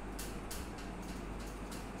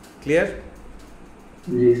 ক্লিয়ার?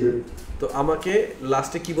 জি স্যার। তো আমাকে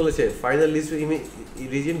লাস্টে কি বলেছে, final list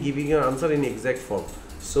reason giving your answer in exact form.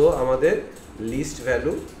 So আমাদের লিস্ট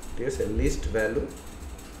ভ্যালু, ঠিক আছে, লিস্ট ভ্যালু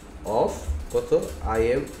অফ কত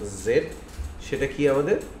IMZ, সেটা কি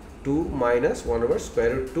আমাদের 2 মাইনাস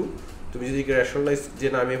 1/√2। তুমি যদি রেশনালাইজ যে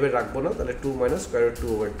না আমি এভাবে রাখবো না, তাহলে 2 মাইনাস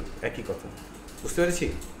 √2/2, একই কথা। বুঝতে পেরেছি?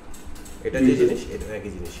 এটা যে জিনিস, এটা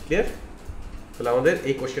একই জিনিস। ক্লিয়ার? তাহলে আমাদের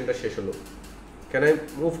এই কোশ্চেনটা শেষ হলো। Can I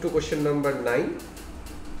move to question number 9?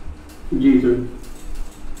 G sir.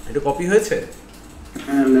 এটা কপি হয়েছে?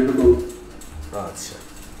 হ্যাঁ, লেখা পাবো। আচ্ছা,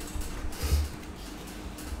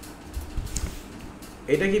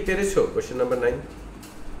 এটা কি পেরেছো কোশ্চেন নাম্বার 9?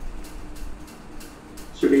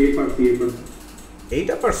 স্যার এই পারছি।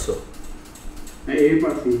 এইটা পারছো? হ্যাঁ, এই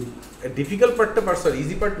পারছি। ডিফিকাল্ট পার্টটা পারছো, আর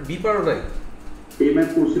ইজি পার্ট বি পারো নাই? এই ম্যাথ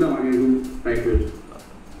করছিলাম আগে, এরকম ট্রাই করেছি।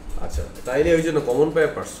 আচ্ছা, তাইলে ওই জন্য কমন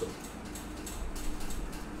পায় পারছো।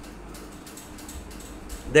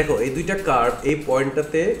 দেখো এই দুইটা কার্ভ এই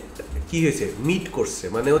পয়েন্টটাতে কি হয়েছে, মিট করছে,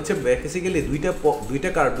 মানে হচ্ছে বেসিক্যালি দুইটা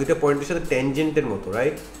কার্ভ দুইটা পয়েন্টের সাথে ট্যানজেন্টের মতো,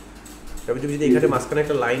 রাইট? তবে তুমি যদি এখানে মাঝখানে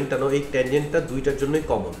একটা লাইন টানো, এই ট্যানজেন্টটা দুইটার জন্যই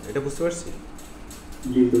কমন, এটা বুঝতে পারছি?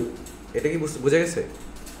 জি স্যার। এটা কি বোঝা গেছে?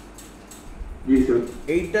 জি স্যার।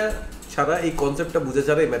 এইটা ছাড়া, এই কনসেপ্টটা বুঝে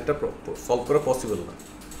ছাড়া এই ম্যাথটা সলভ করা পসিবল না।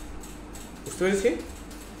 বুঝতে পেরেছি?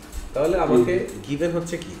 তাহলে আমাকে গিভেন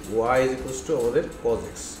হচ্ছে কি y আমাদের cos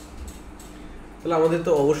x। তাহলে আমাদের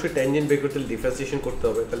তো অবশ্যই ট্যানজেন্ট বের করতে ডিফারেন্সিয়েশন করতে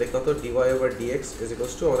হবে। তাহলে কত dy/dx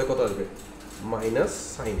আমাদের কত আসবে, মাইনাস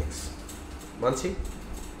sin x। মানছি?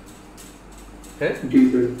 হ্যাঁ।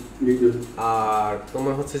 আর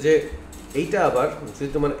তোমার হচ্ছে যে এইটা আবার যদি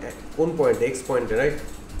তোমার কোন পয়েন্টে, এক্স পয়েন্টে, রাইট?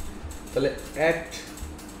 তাহলে অ্যাট,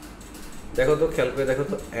 দেখো তো, খেয়াল করে দেখো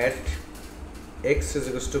তো, অ্যাট x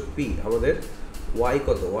p আমাদের y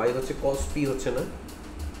কত, y হচ্ছে cos p, হচ্ছে না?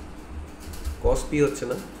 cos p হচ্ছে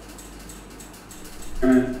না?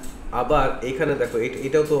 আবার এখানে দেখো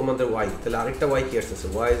এটাও তো আমাদের y, তাহলে আরেকটা y কি আসছে,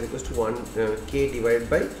 y 1 k divided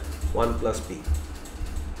by 1 plus p।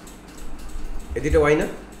 এই দুটো y না?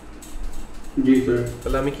 জি স্যার।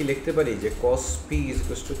 তাহলে আমি কি লিখতে পারি যে cos p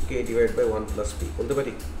k divided by 1 plus p বলতে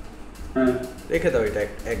পারি? হ্যাঁ। রেখে দাও, এটা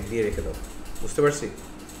এক দিয়ে রেখে দাও। বুঝতে পারছি?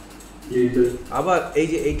 জি স্যার। আবার এই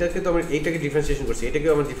যে এইটাকে তো আমরা এইটাকে ডিফারেন্সিয়েশন করছি,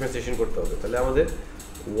 এটাকেও আমরা ডিফারেন্সিয়েশন করতে হবে। তাহলে আমাদের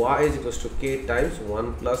y k Times 1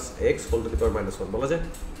 plus x whole to the power minus 1 বলা যায়।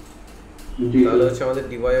 তাহলে হচ্ছে আমাদের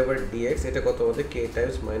dy/dx, এটা কত আমাদের k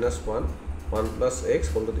Times minus 1 plus x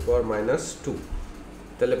whole to the power minus 2।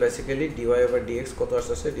 তাহলে বেসিক্যালি dy/dx কত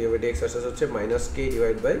আসছে, dy/dx আসছে হচ্ছে minus k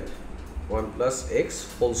divide by 1 plus x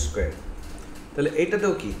whole square. তাহলে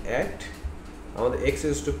এইটাতেও কি অ্যাট আমাদের x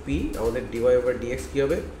p, আমাদের dy/dx কি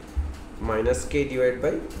হবে, minus k divide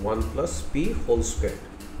by 1 plus p whole square.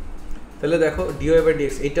 তাহলে দেখো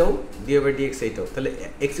dy/dx এইটাও, dy/dx এইটাও, তাহলে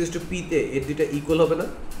x p তে এই দুইটা ইকুয়াল হবে না?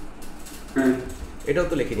 হ্যাঁ। এটাও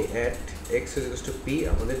তো লিখিনি, অ্যাট x p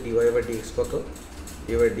আমাদের dy/dx কত,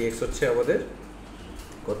 dy/dx হচ্ছে আমাদের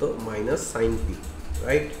কত, মাইনাস সাইন p,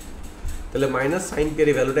 রাইট? তাহলে মাইনাস সাইন p এর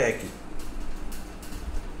এই ভ্যালুটা একই।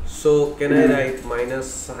 So can I right minus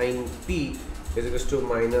sine p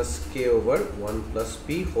minus k over 1 plus p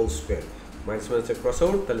whole square, minus মাইনাসে ক্রস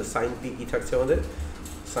আউট। তাহলে সাইন p কি থাকছে আমাদের,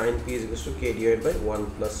 sign p k divide by 1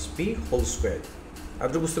 plus p whole square.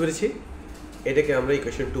 আদৌ বুঝতে পেরেছি? এটাকে আমরা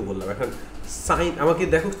ইকুয়েশন 2 বললাম। এখন সাইন আমাকে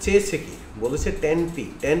দেখো চেয়েছে কি, বলেছে tan p,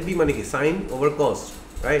 tan p মানে কি সাইন ওভার কস,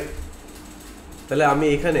 রাইট? তাহলে আমি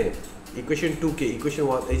এখানে ইকুয়েশন 2 কে ইকুয়েশন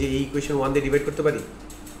 1, এই যে এই ইকুয়েশন 1 দিয়ে ডিভাইড করতে পারি।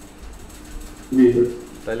 জি স্যার।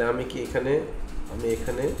 তাহলে আমি কি এখানে, আমি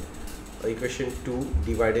এখানে equation 2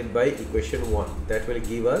 divided by equation 1, that will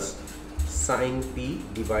give us sin p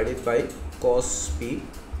divided by cos p,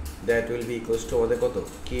 that will be equals to আমাদের কত,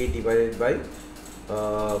 k divided by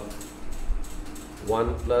 1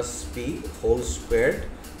 plus P whole squared,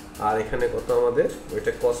 আর এখানে কত আমাদের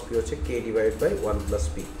ওইটা cos p হচ্ছে k divide by 1 plus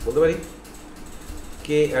P. বলতে পারি k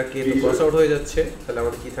আর k তো ক্রস আউট হয়ে যাচ্ছে, তাহলে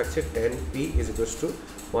আমাদের কি থাকছে tan p is equals to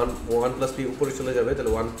 1 plus P উপরে চলে যাবে,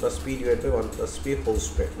 তাহলে 1 plus P divide by 1 plus P whole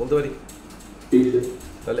squared. বলতে পারি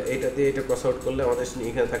তাহলে এটা দিয়ে এটা ক্রস আউট করলে আমাদের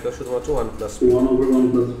এখানে থাকলো শুধুমাত্র 1 প্লাস পি।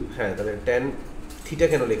 হ্যাঁ, তাহলে tan থিটা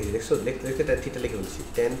কেন লিখেছি দেখছো, লিখতে লিখতে tan থিটা লিখে বলছি,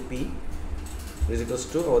 tan p is equals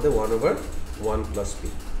to আমাদের 1/1 প্লাস পি।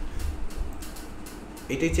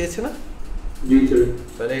 এটাই চেয়েছে না? জি স্যার।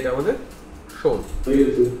 তাহলে এটা আমাদের শোন হয়ে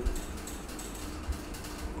গেছে।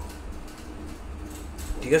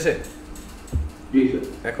 ঠিক আছে? জি স্যার।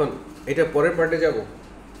 এখন এটা পরের পার্টে যাব।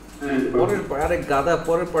 হ্যাঁ, পরের আরে গাদা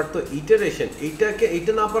পরের পার্ট তো ইটারেশন।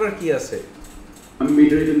 এইটা না পারার কি আছে? আমি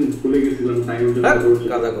ইটারেশন ভুলে গেছিলাম, টাইম ওটা করছি।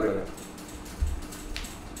 গাদা করে না।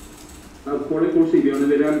 আর পরে কোর্সে গিয়ে মানে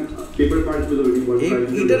এটা পেপার পার্ট গুলো এই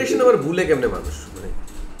ইটারেশন আবার ভুলে কেমনে মানুষ? মানে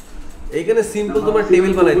এইখানে সিম্পল তোমার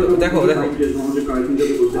টেবিল বানাইতে হবে। দেখো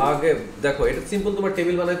আগে দেখো, এটা সিম্পল তোমার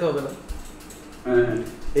টেবিল বানাইতে হবে না? হ্যাঁ,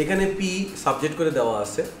 এখানে p সাবজেক্ট করে দেওয়া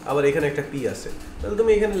আছে, আবার এখানে একটা p আছে, তাহলে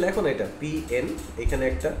তুমি এখানে লেখো না এটা pn, এখানে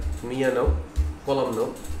একটা মিয়া নাও, কলাম নাও,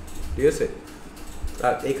 ঠিক আছে?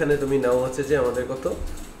 আর এখানে তুমি নাও হচ্ছে যে আমাদের কত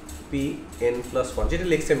pn প্লাস 1, যেটা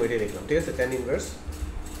লিখছি আমি ওইটাই লিখলাম, ঠিক আছে? tan ইনভার্স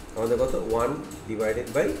আমাদের কত 1 ডিভাইডেড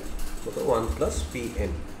বাই কত 1 প্লাস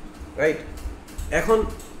pn, রাইট? এখন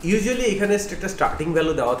ইউজুয়ালি এখানে একটা স্টার্টিং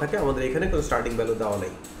ভ্যালু দেওয়া থাকে, আমাদের এখানে কোনো স্টার্টিং ভ্যালু দেওয়া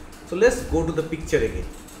নাই। So let's go to the picture again.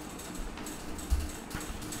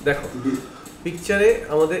 দেখো পিকচারে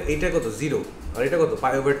আমাদের এইটা কত 0 আর এটা কত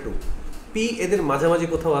π/2, p এদের মাঝামাঝি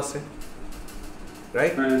কোথাও আছে,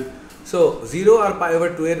 রাইট? সো 0 আর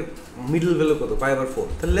π/2 এর মিডল ভ্যালু কত π/4,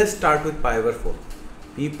 তাহলে লেটস স্টার্ট উইথ π/4।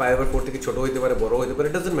 p π/4 থেকে ছোট হইতে পারে, বড় হইতে পারে,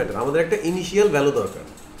 ইট ডাজন্ট ম্যাটার, আমাদের একটা ইনিশিয়াল ভ্যালু দরকার,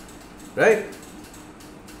 right?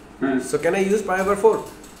 So can I use π/4?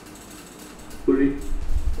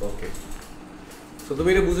 Okay, so তুমি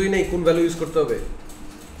এটা বুঝোই নাই কোন ভ্যালু ইউজ করতে হবে,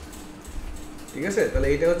 ঠিক আছে? তাহলে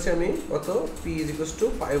এটা হচ্ছে আমি কত p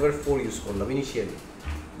π/4 ইউজ করলাম ইনিশিয়ালি,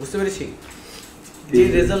 বুঝতে পেরেছি? যে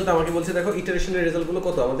রেজাল্ট আমাকে বলছে, দেখো ইটারেশনের রেজাল্টগুলো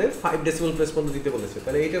কত আমাদের 5 ডেসিমাল প্লেস পর্যন্ত দিতে বলেছে,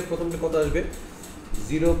 তাহলে এইটা প্রথমটা কত আসবে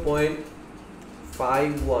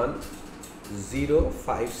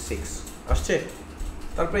 0.51056 আসছে।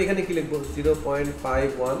 তারপরে এখানে কি লিখবো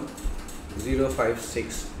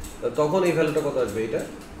 0.51056, তখন এই ভ্যালুটা কত আসবে, এটা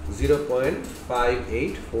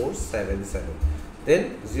 0.58477, দেন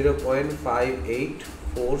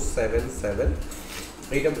 0.58477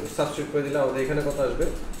 এইটা সাবস্টিটিউট করে দিলে আমাদের এখানে কত আসবে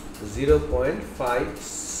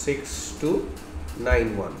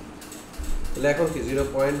 0.56291। তাহলে এখন কি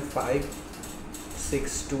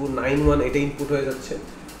 0.56291 এটা ইনপুট হয়ে যাচ্ছে,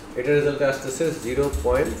 এটা রেজাল্টে আসতেছে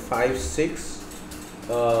 0.56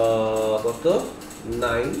 কত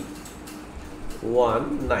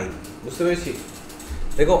 919, বুঝতে পেরেছি?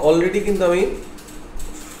 দেখো অলরেডি কিন্তু আমি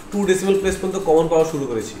 2 ডেসিমাল প্লেস পর্যন্ত কমন পাওয়া শুরু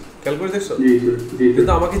করেছি, খেয়াল করে দেখছো?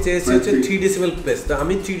 কিন্তু আমাকে চেয়েছে হচ্ছে 3 ডেসিমাল প্লেস, তা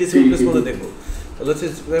আমি 3 ডেসিমাল প্লেস পর্যন্ত দেখবো। তাহলে হচ্ছে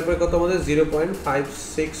তারপরে কত আমাদের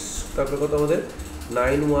 0.56, তারপরে কত আমাদের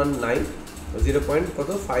 919,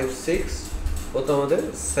 0.56 কত আমাদের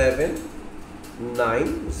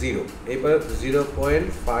 790, এরপর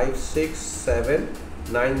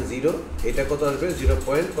 0.56790, এটা কত আসবে 0.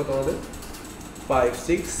 কত আমাদের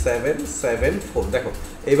 56774। দেখো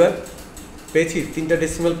এবার পেয়েছি 3টা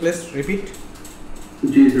ডেসিমাল প্লেস রিপিট।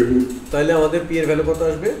 জি স্যার। তাহলে আমাদের p এর ভ্যালু কত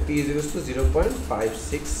আসবে, p =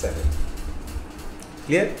 0.567,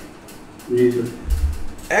 ক্লিয়ার? জি স্যার।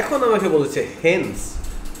 এখন আমাকে বলেছে Haynes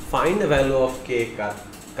find the value of k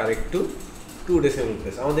correct two 2 decimal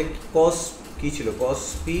place. আমাদের cos কি ছিল, cos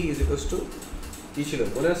p = কি ছিল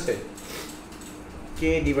মনে আছে, k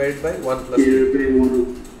divide by 1 plus p।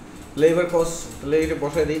 তাহলে এবার cos, তাহলে এটা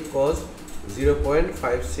বসাই দিই, cos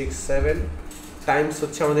 0.567 টাইমস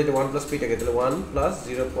হচ্ছে আমাদের এটা 1 প্লাস p টাকে, তাহলে 1 plus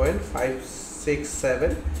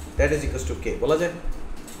 0.567 that is equals to k বলা যায়।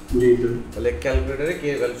 জি স্যার। তাহলে ক্যালকুলেটরে k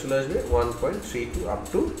এর ভ্যালু চলে আসবে 1.32 আপ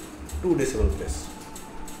টু 2 ডেসিমাল প্লেস,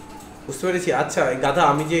 বুঝতে পেরেছি? আচ্ছা এই গাধা,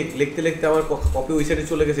 আমি যে লিখতে লিখতে আমার কপি ওই সাইডে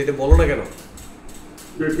চলে গেছে, এটা বলো না কেন?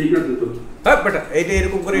 ঠিক আছে তো। হ্যাঁ বেটা, এটা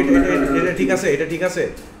এরকম করে এটা ঠিক আছে, এটা ঠিক আছে?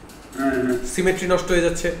 হ্যাঁ হ্যাঁ। সিমেট্রি নষ্ট হয়ে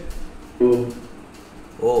যাচ্ছে।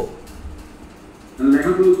 ও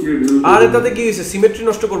লেখা তো কি, আরে তাতে কি হয়েছে, সিমেট্রি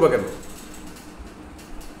নষ্ট করবা কেন?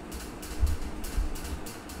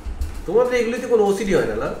 তোমাদের এগুলিতে কোনো ওসিডি হয়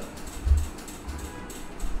না,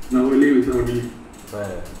 না হইলেই হইছে আমি।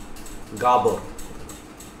 হ্যাঁ গাবর।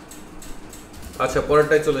 আচ্ছা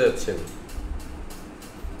পরেরটাই চলে যাচ্ছেন,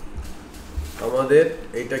 আমাদের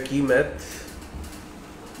এটা কি math?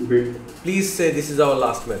 Please say this is our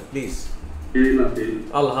last math please.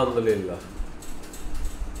 আলহামদুলিল্লাহ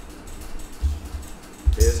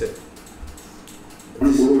yes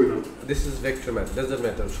this is vector math doesn't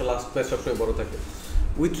matter so last match সবসময় বড় থাকে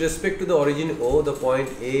with respect to the origin O the point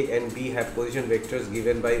A and B have position vectors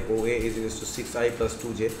given by OA is equal to 6i plus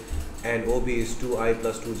 2j and OB is 2i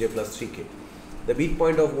plus 2j plus 3k the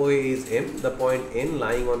midpoint of OA is M the point N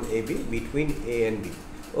lying on AB between A and B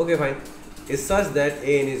okay fine is such that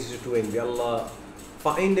AN is equal to NB Allah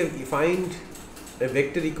find a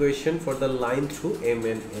vector equation for the line through M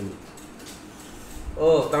and N ও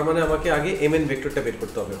তার মানে আমাকে আগে mn ভেক্টরটা বের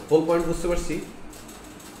করতে হবে whole point বুঝতে পারছি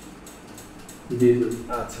জি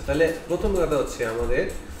আচ্ছা তাহলে প্রথম কথা হচ্ছে আমাদের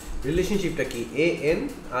রিলেশনশিপটা কি an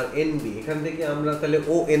আর nb এখান থেকে আমরা তাহলে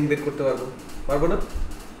on বের করতে পারবো না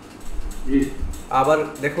জি আবার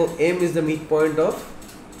দেখো m is the midpoint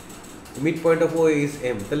of OA is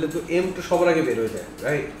m তাহলে তো m তো সবার আগে বের হয়ে যায়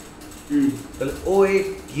রাইট তাহলে OA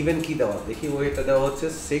given কি দেওয়া দেখি OA টা দেওয়া হচ্ছে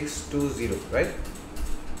 620 রাইট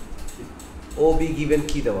OB given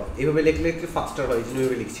কি দেওয়া এইভাবে লিখলে একটু ফাস্টার হয় জন্য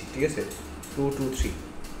এইভাবে লিখছি ঠিক আছে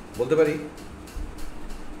 223 বলতে পারি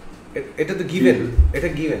এটা তো given এটা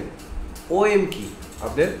given OM কি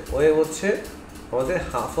আপনাদের OM হচ্ছে আমাদের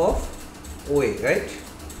half of OA right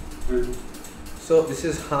so this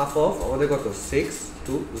is half of আমাদের কত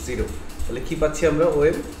 620 তাহলে কি পাচ্ছি আমরা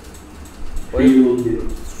OM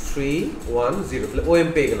 310 তাহলে OM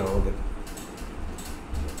পেয়ে গেলাম আমাদের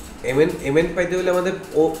mn পাইতে হলে আমাদের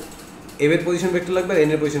m এর পজিশন ভেক্টর লাগবে আর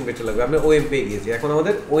n এর পজিশন ভেক্টর লাগবে আমরা om পেয়ে গিয়েছি এখন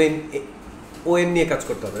আমাদের on নিয়ে কাজ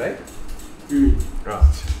করতে হবে রাইট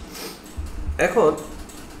আচ্ছা এখন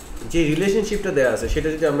যে রিলেশনশিপটা দেয়া আছে সেটা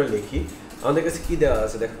যদি আমরা লিখি আমাদের কাছে কি দেওয়া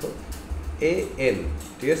আছে দেখো an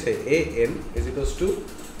ঠিক আছে an is equals to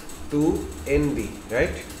 2nb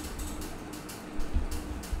right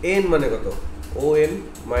n মানে কত on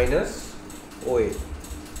minus oa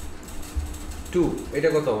 2 এটা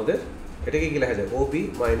কত আমাদের এটাকে কি লেখা যায় OB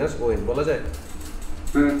minus ON বলা যায়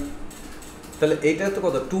তাহলে এইটা তো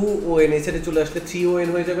কত 2ON এর সাথে চলে আসলে 3ON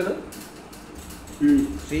হয়ে যাবে না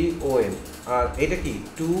 3ON আর এটা কি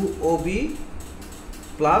 2OB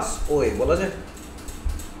plus OA বলা যায়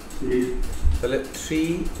তাহলে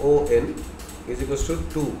 3ON is equals to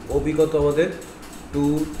 2 OB কত আমাদের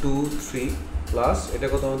 223 plus এটা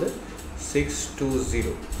কত আমাদের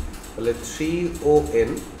 620 তাহলে 3ON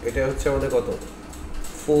এটা হচ্ছে আমাদের কত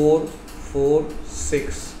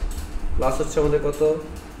 446 প্লাস হচ্ছে আমাদের কত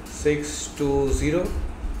 620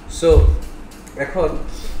 সো এখন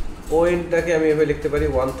ON টাকে আমি এভাবে লিখতে পারি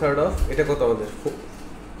 1/3 অফ এটা কত আমাদের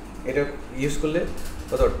এটা ইউজ করলে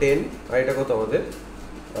কত 10 আর এটা কত আমাদের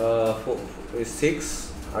 6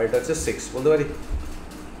 আর এটা হচ্ছে 6 বলতে পারি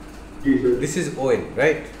this is ON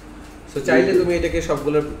right so চাইলে তুমি এটাকে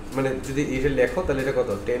সবগুলো মানে যদি এটা লেখো তাহলে এটা কত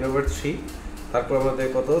 10/3 তারপর আমাদের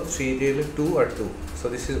কত 3 দিয়ে 2 আর 2 সো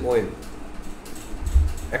দিস ইজ ON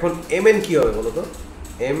এখন mn কি হবে বলো তো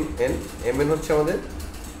mn হচ্ছে আমাদের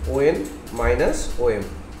ON minus OM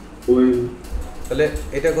তাহলে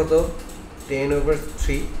এটা কত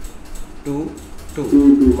 10/3 2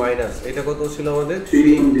 2 মাইনাস এটা কত ছিল আমাদের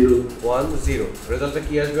 310 রেজাল্টটা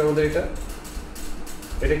কি আসবে আমাদের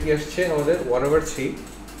এটা কি আসছে আমাদের 1/3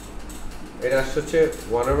 এটা আসছে হচ্ছে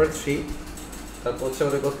 1/3 তারপর হচ্ছে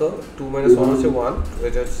আমাদের কত 2 - 1 হচ্ছে 1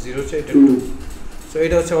 এটা হচ্ছে 0 হচ্ছে এটা 2 সো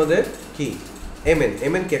এটা হচ্ছে আমাদের কি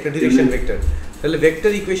mn কি একটা ডিরেকশন ভেক্টর তাহলে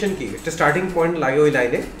ভেক্টর ইকুয়েশন কি একটা স্টার্টিং পয়েন্ট লাগে ওই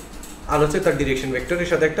লাইনে আর হচ্ছে তার ডিরেকশন ভেক্টরের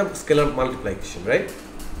সাথে একটা scalar multiplication right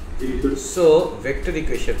so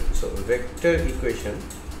vector equation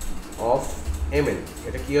of mn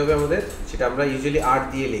এটা কি হবে আমাদের সেটা আমরা ইউজুয়ালি r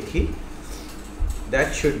দিয়ে লিখি that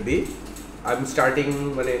should be I am starting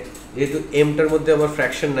মানে যেহেতু m টার মধ্যে আমার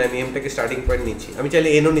ফ্র্যাকশন নাই আমি m টাকে স্টার্টিং পয়েন্ট নিচ্ছি আমি চাইলে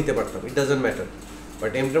n ও নিতে পারতাম it doesn't matter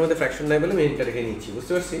but m টার মধ্যে ফ্র্যাকশন নাই বলে আমি n টা রেখে নিচ্ছি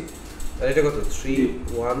বুঝতে পারছি তাহলে এটা কত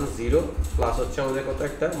 310 প্লাস হচ্ছে আমাদের কত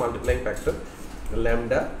একটা মাল্টিপ্লাইং ফ্যাক্টর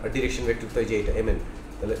ল্যামডা আর ডিরেকশন ভেক্টর তো এই যে এটা mn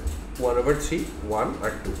তাহলে 1/3 1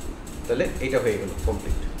 আর 2 তাহলে এটা হয়ে গেল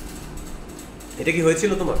কমপ্লিট এটা কি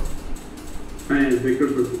হয়েছিল তোমার হ্যাঁ ভেক্টর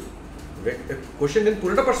করতে কোশ্চেন দেন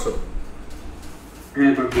পুরোটা পারছো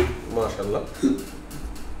হ্যাঁ পারছি মাশাআল্লাহ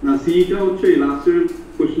না সিটা হচ্ছে লাস্টের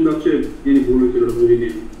কোশ্চেনটা হচ্ছে যিনি ভুল হয়েছিল বুঝিনি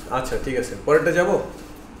আচ্ছা ঠিক আছে পরেরটা যাব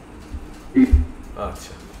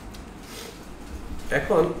আচ্ছা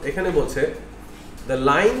এখন এখানে বলছে the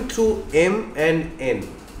line through m and n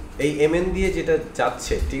এই mn দিয়ে যেটা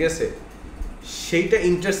যাচ্ছে ঠিক আছে সেইটা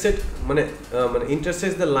ইন্টারসেক্ট মানে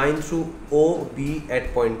ইন্টারসেক্টস the line through O B at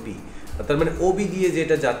point P তার মানে ও বি দিয়ে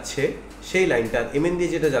যেটা যাচ্ছে সেই লাইনটা mn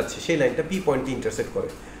দিয়ে যেটা যাচ্ছে সেই লাইনটা পি পয়েন্টে ইন্টারসেক্ট করে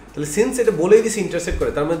তাহলে সিন্স এটা বলেই দিছে ইন্টারসেক্ট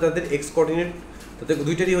করে তার মানে তাদের এক্স কোঅর্ডিনেট তাদের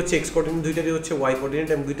দুইটারই হচ্ছে এক্স কোঅর্ডিনেট দুইটারই হচ্ছে ওয়াই কোঅর্ডিনেট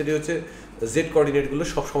এবং দুইটারই হচ্ছে জেড কোঅর্ডিনেটগুলো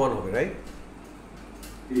সব সমান হবে রাইট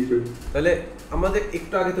তাহলে আমাদের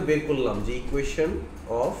একটু আগে তো বের করলাম যে ইকুয়েশন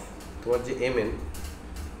অফ তোমার যে mn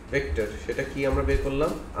ভেক্টর সেটা কি আমরা বের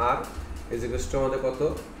করলাম r ইজ ইকুয়াল টু আমাদের কত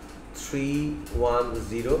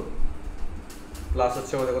 310 প্লাস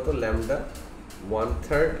হচ্ছে আমাদের কত ল্যামডা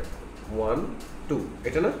 1/3 1 2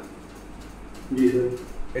 এটা না জি স্যার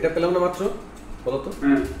এটা পেলাম না মাত্র বলো তো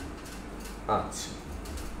হ্যাঁ আচ্ছা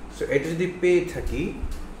সো এটা যদি পেয়ে থাকি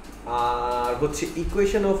আর হচ্ছে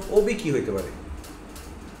ইকুয়েশন অফ ওবি কি হইতে পারে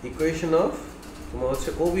ইকুয়েশন অফ তোমার হচ্ছে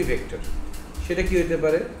ওবি ভেক্টর সেটা কি হইতে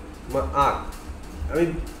পারে তোমার আর আমি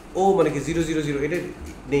ও মানে কি 0 0 0 এটা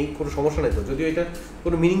নেই কোনো সমস্যা নেই তো যদিও এটা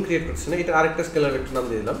কোনো মিনিং ক্রিয়েট করছে না এটা আরেকটা স্কেলার ভেক্টর নাম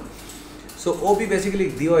দিয়ে দিলাম সো ওবি বেসিক্যালি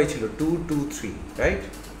দেওয়াই ছিল 2 2 3 রাইট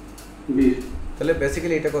তাহলে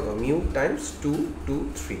বেসিক্যালি এটা কত মিউ টাইমস 2 2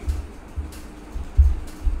 3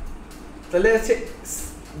 তাহলে আছে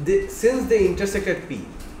since they intersect at p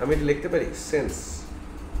আমি এটা লিখতে পারি since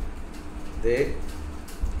they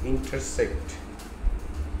intersect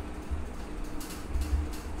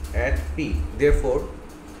at p therefore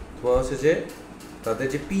তোমার হচ্ছে যে তাদের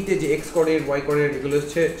যে p তে যে x কোঅর্ডিনেট y কোঅর্ডিনেট এগুলো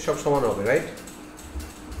হচ্ছে সব সমান হবে রাইট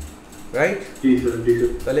রাইট জি স্যার জি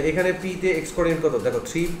স্যার তাহলে এখানে p তে x কোঅর্ডিনেট কত দেখো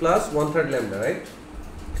 3 plus 1/3 lambda right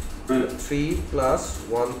 3 plus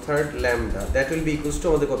 1/3 lambda that will be equals to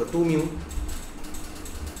আমাদের কত 2 মিউ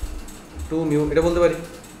 2 মিউ এটা বলতে পারি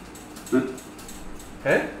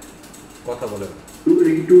হ্যাঁ কথা বলে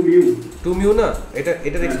 2 মিউ না এটা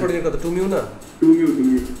এটার x কোঅর্ডিনেট কত 2 মিউ না 2 মিউ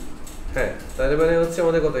হ্যাঁ তাহলে মানে হচ্ছে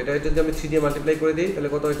আমাদের কত এটা যদি আমি 3 দিয়ে মাল্টিপ্লাই করে দেই তাহলে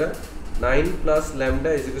কত এটা 9 plus lambda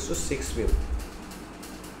is equal to 6 mu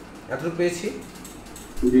এতটুকু পেয়েছি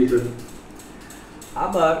জি স্যার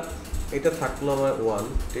আবার এটা থাকলো আমার 1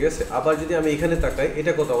 ঠিক আছে আবার যদি আমি এখানে তাকাই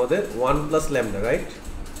এটা কত আমাদের 1 প্লাস ল্যামডা রাইট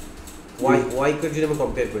y কে যদি আমি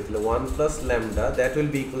কম্পেয়ার করি তাহলে 1 plus lambda that will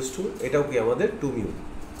be equals to এটাও কি আমাদের 2 মিউ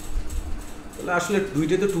তাহলে আসলে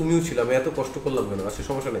দুইটাই তো 2 মিউ ছিল আমি এত কষ্ট করলাম কেন আসলে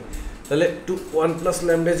সমস্যা নেই তাহলে 1 plus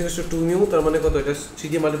lambda is equals to 2 mu তার মানে কত এটা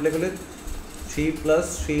 3 দিয়ে মাল্টিপ্লাই করলে 3 plus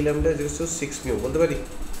 3 lambda is equals to 6 mu বলতে পারি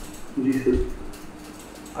জি স্যার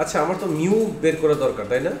আচ্ছা আমার তো মিউ বের করা দরকার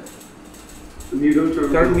তাই না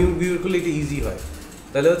কারণ মিউ বের করলে এটা ইজি হয়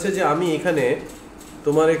তাহলে হচ্ছে যে আমি এখানে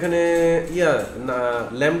তোমার এখানে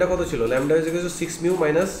ল্যামডা কত ছিল lambda is equal to 6 mu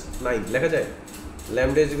minus 9 লেখা যায়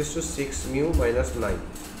lambda is equal to 6 mu minus 9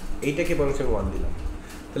 এইটাকে বরং আমি 1 দিলাম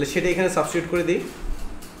তাহলে সেটা এখানে সাবস্টিটিউট করে দিই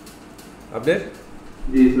আপনাদের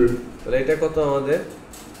জি স্যার তাহলে এটা কত আমাদের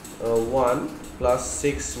 1 plus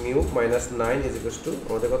 6 mu minus 9 is equal to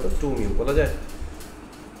আমাদের কত 2 মিউ বলা যায়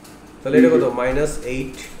তাহলে এটা কত মাইনাস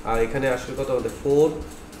 8 আর এখানে আসলে কত আমাদের 4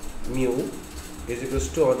 মিউ ইজ ইকুয়াল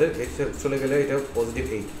টু আমাদের এটা চলে গেলে এটা পজিটিভ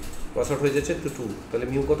 8 ক্রস আউট হয়ে যাচ্ছে তো 2 তাহলে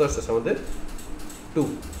মিউ কত আসছে আমাদের 2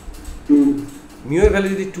 মিউ এর ভ্যালু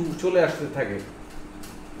যদি 2 চলে আসতে থাকে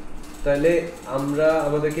তাহলে আমরা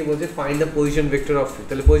আমাদেরকে বলছে find the position vector of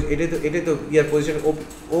তাহলে এটাই তো ইয়ার পজিশন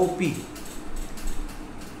ওপি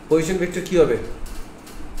পজিশন ভেক্টর কি হবে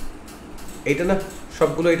এইটা না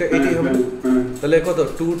সবগুলো এটাই হবে তাহলে কত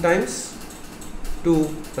 2 টাইমস 2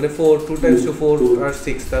 মানে 4 2 টাইমস 2 4 আর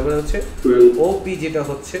 6 তার মানে হচ্ছে ওপি যেটা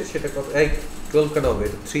হচ্ছে সেটা কত 12 কেন হবে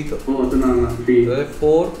 3 তো ও না না 3 তাহলে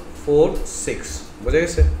 4 4 6 বুঝা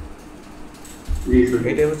গেছে জি স্যার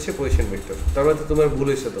এটাই হচ্ছে পজিশন ভেক্টর তার মানে তো তোমার ভুল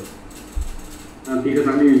হয়েছে তো ঠিক আছে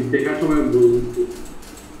আমি দেখার সময়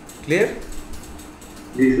ক্লিয়ার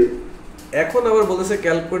জি স্যার এখন আবার বলতেছে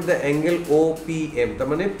ক্যালকুলেট দ্য অ্যাঙ্গেল ওপিএম তার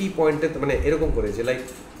মানে পি পয়েন্টে মানে এরকম করে যে লাইক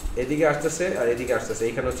এদিকে আসতেছে আর এদিকে আসতেছে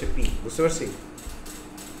এইখানে হচ্ছে পি বুঝতে পারছি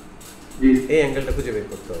এই অ্যাঙ্গেলটা খুঁজে বের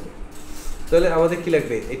করতে হবে তাহলে আমাদের কি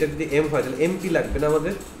লাগবে এটা যদি এম হয় তাহলে এমপি লাগবে না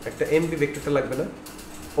আমাদের একটা এমপি ভেক্টরটা লাগবে না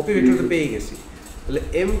ওপি ভেক্টর তো পেয়ে গেছি তাহলে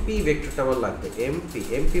এমপি ভেক্টরটা আমার লাগবে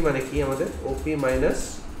এমপি মানে কি আমাদের ওপি মাইনাস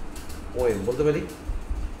ওএম বলতে পারি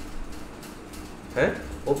হ্যাঁ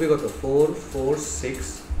ওপি কত 4 4 6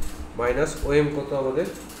 মাইনাস ওএম কত আমাদের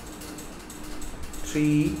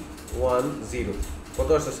 310 কত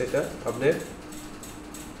আসছে সেটা আপনার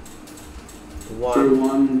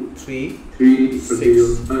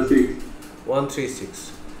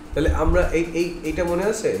 136 তাহলে আমরা এইটা মনে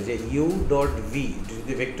আছে যে u ডট v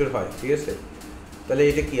যদি ভেক্টর হয় ঠিক আছে তাহলে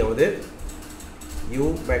এটা কি আমাদের u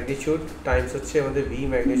ম্যাগনিটিউড টাইমস হচ্ছে আমাদের v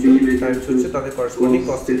ম্যাগনিটিউড টাইমস হচ্ছে তাদের করেসপন্ডিং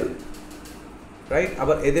cos থিটা রাইট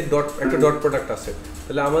আবার এদের একটা ডট প্রোডাক্ট আছে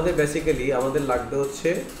তাহলে আমাদের বেসিক্যালি আমাদের লাগবে হচ্ছে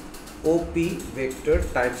OP ভেক্টর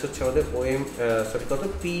টাইমস হচ্ছে আমাদের OM সরি কত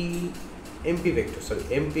P MP vector sorry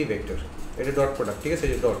MP vector এটা ডট প্রোডাক্ট ঠিক আছে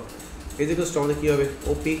এই যে ডট এই যে কোস্ট আমাদের কি হবে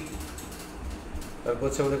OP তারপর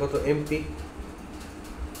হচ্ছে আমাদের কত MP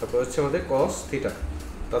তারপর হচ্ছে আমাদের cos থিটা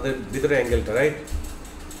তাদের ভিতরে অ্যাঙ্গেলটা রাইট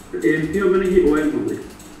MP হবে নাকি OM হবে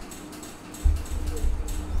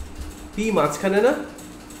P মাঝখানে না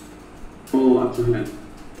আচ্ছা হ্যাঁ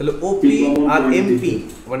তাহলে ওপি আর এমপি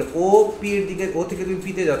মানে ও পি এর দিকে ও থেকে তুমি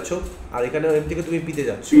পি তে যাচ্ছ আর এখানে এম থেকে তুমি পি তে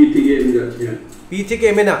যাচ্ছ পি থেকে এম যাচ্ছে হ্যাঁ পি থেকে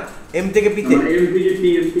এম এ না এম থেকে পি তে এম থেকে পি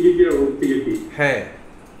এম থেকে পি আর ও থেকে পি হ্যাঁ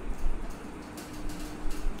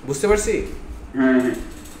বুঝতে পারছি হ্যাঁ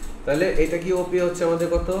তাহলে এটা কি ওপি হচ্ছে আমাদের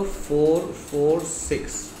কত 4 4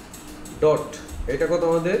 6 ডট এটা কত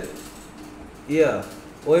আমাদের ইয়া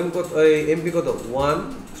ওএম কত এমপি কত 1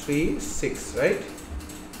 3 6 রাইট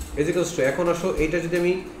ইজ ইকুয়ালস টু এখন আসো এইটা যদি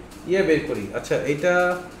আমি ইয়া বের করি আচ্ছা এইটা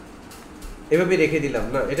এভাবে রেখে দিলাম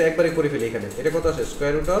না এটা একবারে করে ফেলি এখানে এটা কত আসে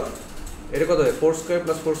স্কয়ার রুট অফ এটা কত হয় 4 square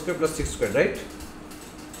plus 4 square plus 6 square right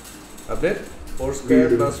আপনার 4 square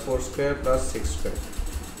plus 4 square plus 6 square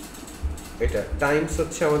এটা টাইমস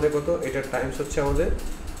হচ্ছে আমাদের কত এটা টাইমস হচ্ছে আমাদের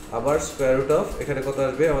আবার স্কয়ার রুট অফ এখানে কত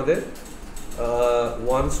আসবে আমাদের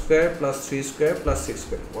 1 square plus 3 square plus 6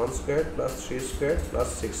 square 1 square plus 3 square plus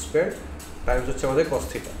 6 square Times হচ্ছে আমাদের cos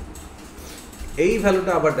থিটা এই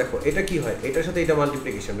ভ্যালুটা আবার দেখো এটা কি হয় এটার সাথে এটা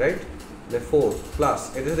মাল্টিপ্লিকেশন রাইট মানে 4 প্লাস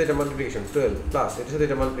এটার সাথে এটা মাল্টিপ্লিকেশন 12 প্লাস এটার সাথে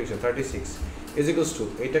এটা মাল্টিপ্লিকেশন 36 ইজ ইকুয়ালস টু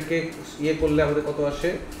এটাকে ইয়ে করলে আমাদের কত আসে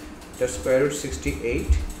এটা স্কয়ার রুট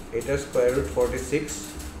 68 এটা square root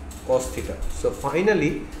 46 cos theta so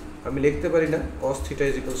finally আমি লিখতে পারি না cos theta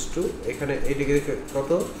is equals to এখানে এই দিকে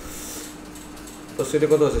কত তো সেটা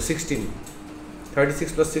কত আছে 16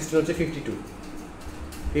 36 প্লাস 16 হচ্ছে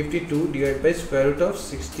 52 divide by square root of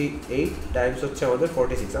 68 Times হচ্ছে আমাদের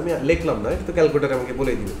 46 আমি লিখলাম না এটা তো ক্যালকুলেটর আমাকে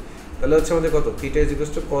বলে দিবে তাহলে হচ্ছে আমাদের কত theta is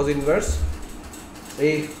equals to cos inverse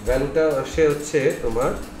এই ভ্যালুটা আসে হচ্ছে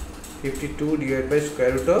তোমার 52 divide by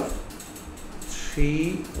square root of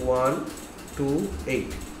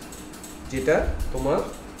 3128 যেটা তোমার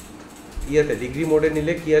ইয়াতে ডিগ্রি মোডে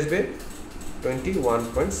নিলে কি আসবে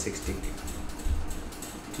 21.6 ডিগ্রি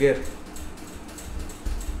ক্লিয়ার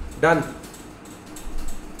ডান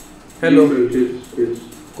হ্যালো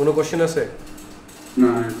কোনো কোশ্চেন আছে না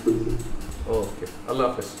ওকে আল্লাহ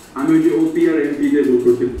হাফেজ আমি ওই যে ওপি আর এমপি দিয়ে ভুল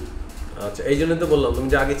করছি আচ্ছা এই জন্য তো বললাম তুমি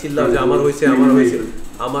যে আগে চিল্লাও যে আমার হয়েছে আমার হয়েছে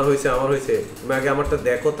আমার হয়েছে আমার হয়েছে তুমি আগে আমারটা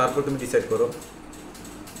দেখো তারপর তুমি ডিসাইড করো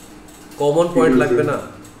কমন পয়েন্ট লাগবে না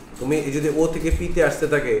তুমি এই যদি ও থেকে পি তে আসতে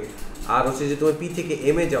থাকে আর হচ্ছে যে তুমি পি থেকে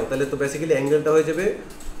এম এ যাও তাহলে তো বেসিক্যালি অ্যাঙ্গেলটা হয়ে যাবে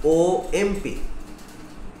ও এমপি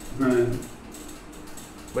হ্যাঁ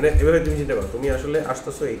মানে এভাবে তুমি চিন্তা করো তুমি আসলে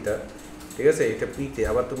আসতেছো এইটা ঠিক আছে এটা পি তে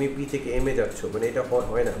আবার তুমি পি থেকে এম এ যাচ্ছ মানে এটা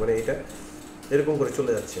হয় না মানে এটা এরকম করে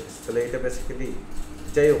চলে যাচ্ছে তাহলে এটা বেসিক্যালি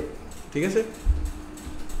যাই হোক ঠিক আছে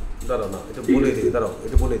দাঁড়াও না এটা বলে দেখি দাঁড়াও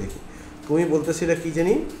এটা বলে দেখি তুমি বলতেছিলে কি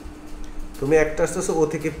জানি তুমি একটা আসতেছো ও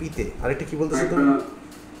থেকে পি তে আর এটা কি বলতেছো তুমি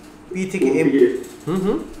পি থেকে এম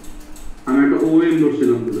আমি একটা ওএম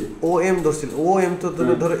ধরছিলাম ওএম ধরছিল ওএম তো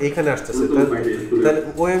তুমি ধরো এখানে আসতেছে তাহলে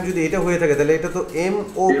ওএম যদি এটা হয়ে থাকে তাহলে এটা তো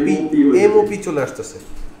এমওপি চলে আসতেছে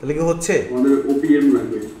তাহলে কি হচ্ছে আমাদের ওপিএম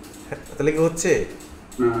লাগবে তাহলে কি হচ্ছে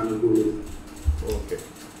না ওকে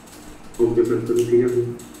ওকে স্যার ঠিক আছে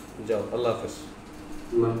যাও আল্লাহ হাফেজ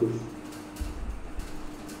আল্লাহ হাফেজ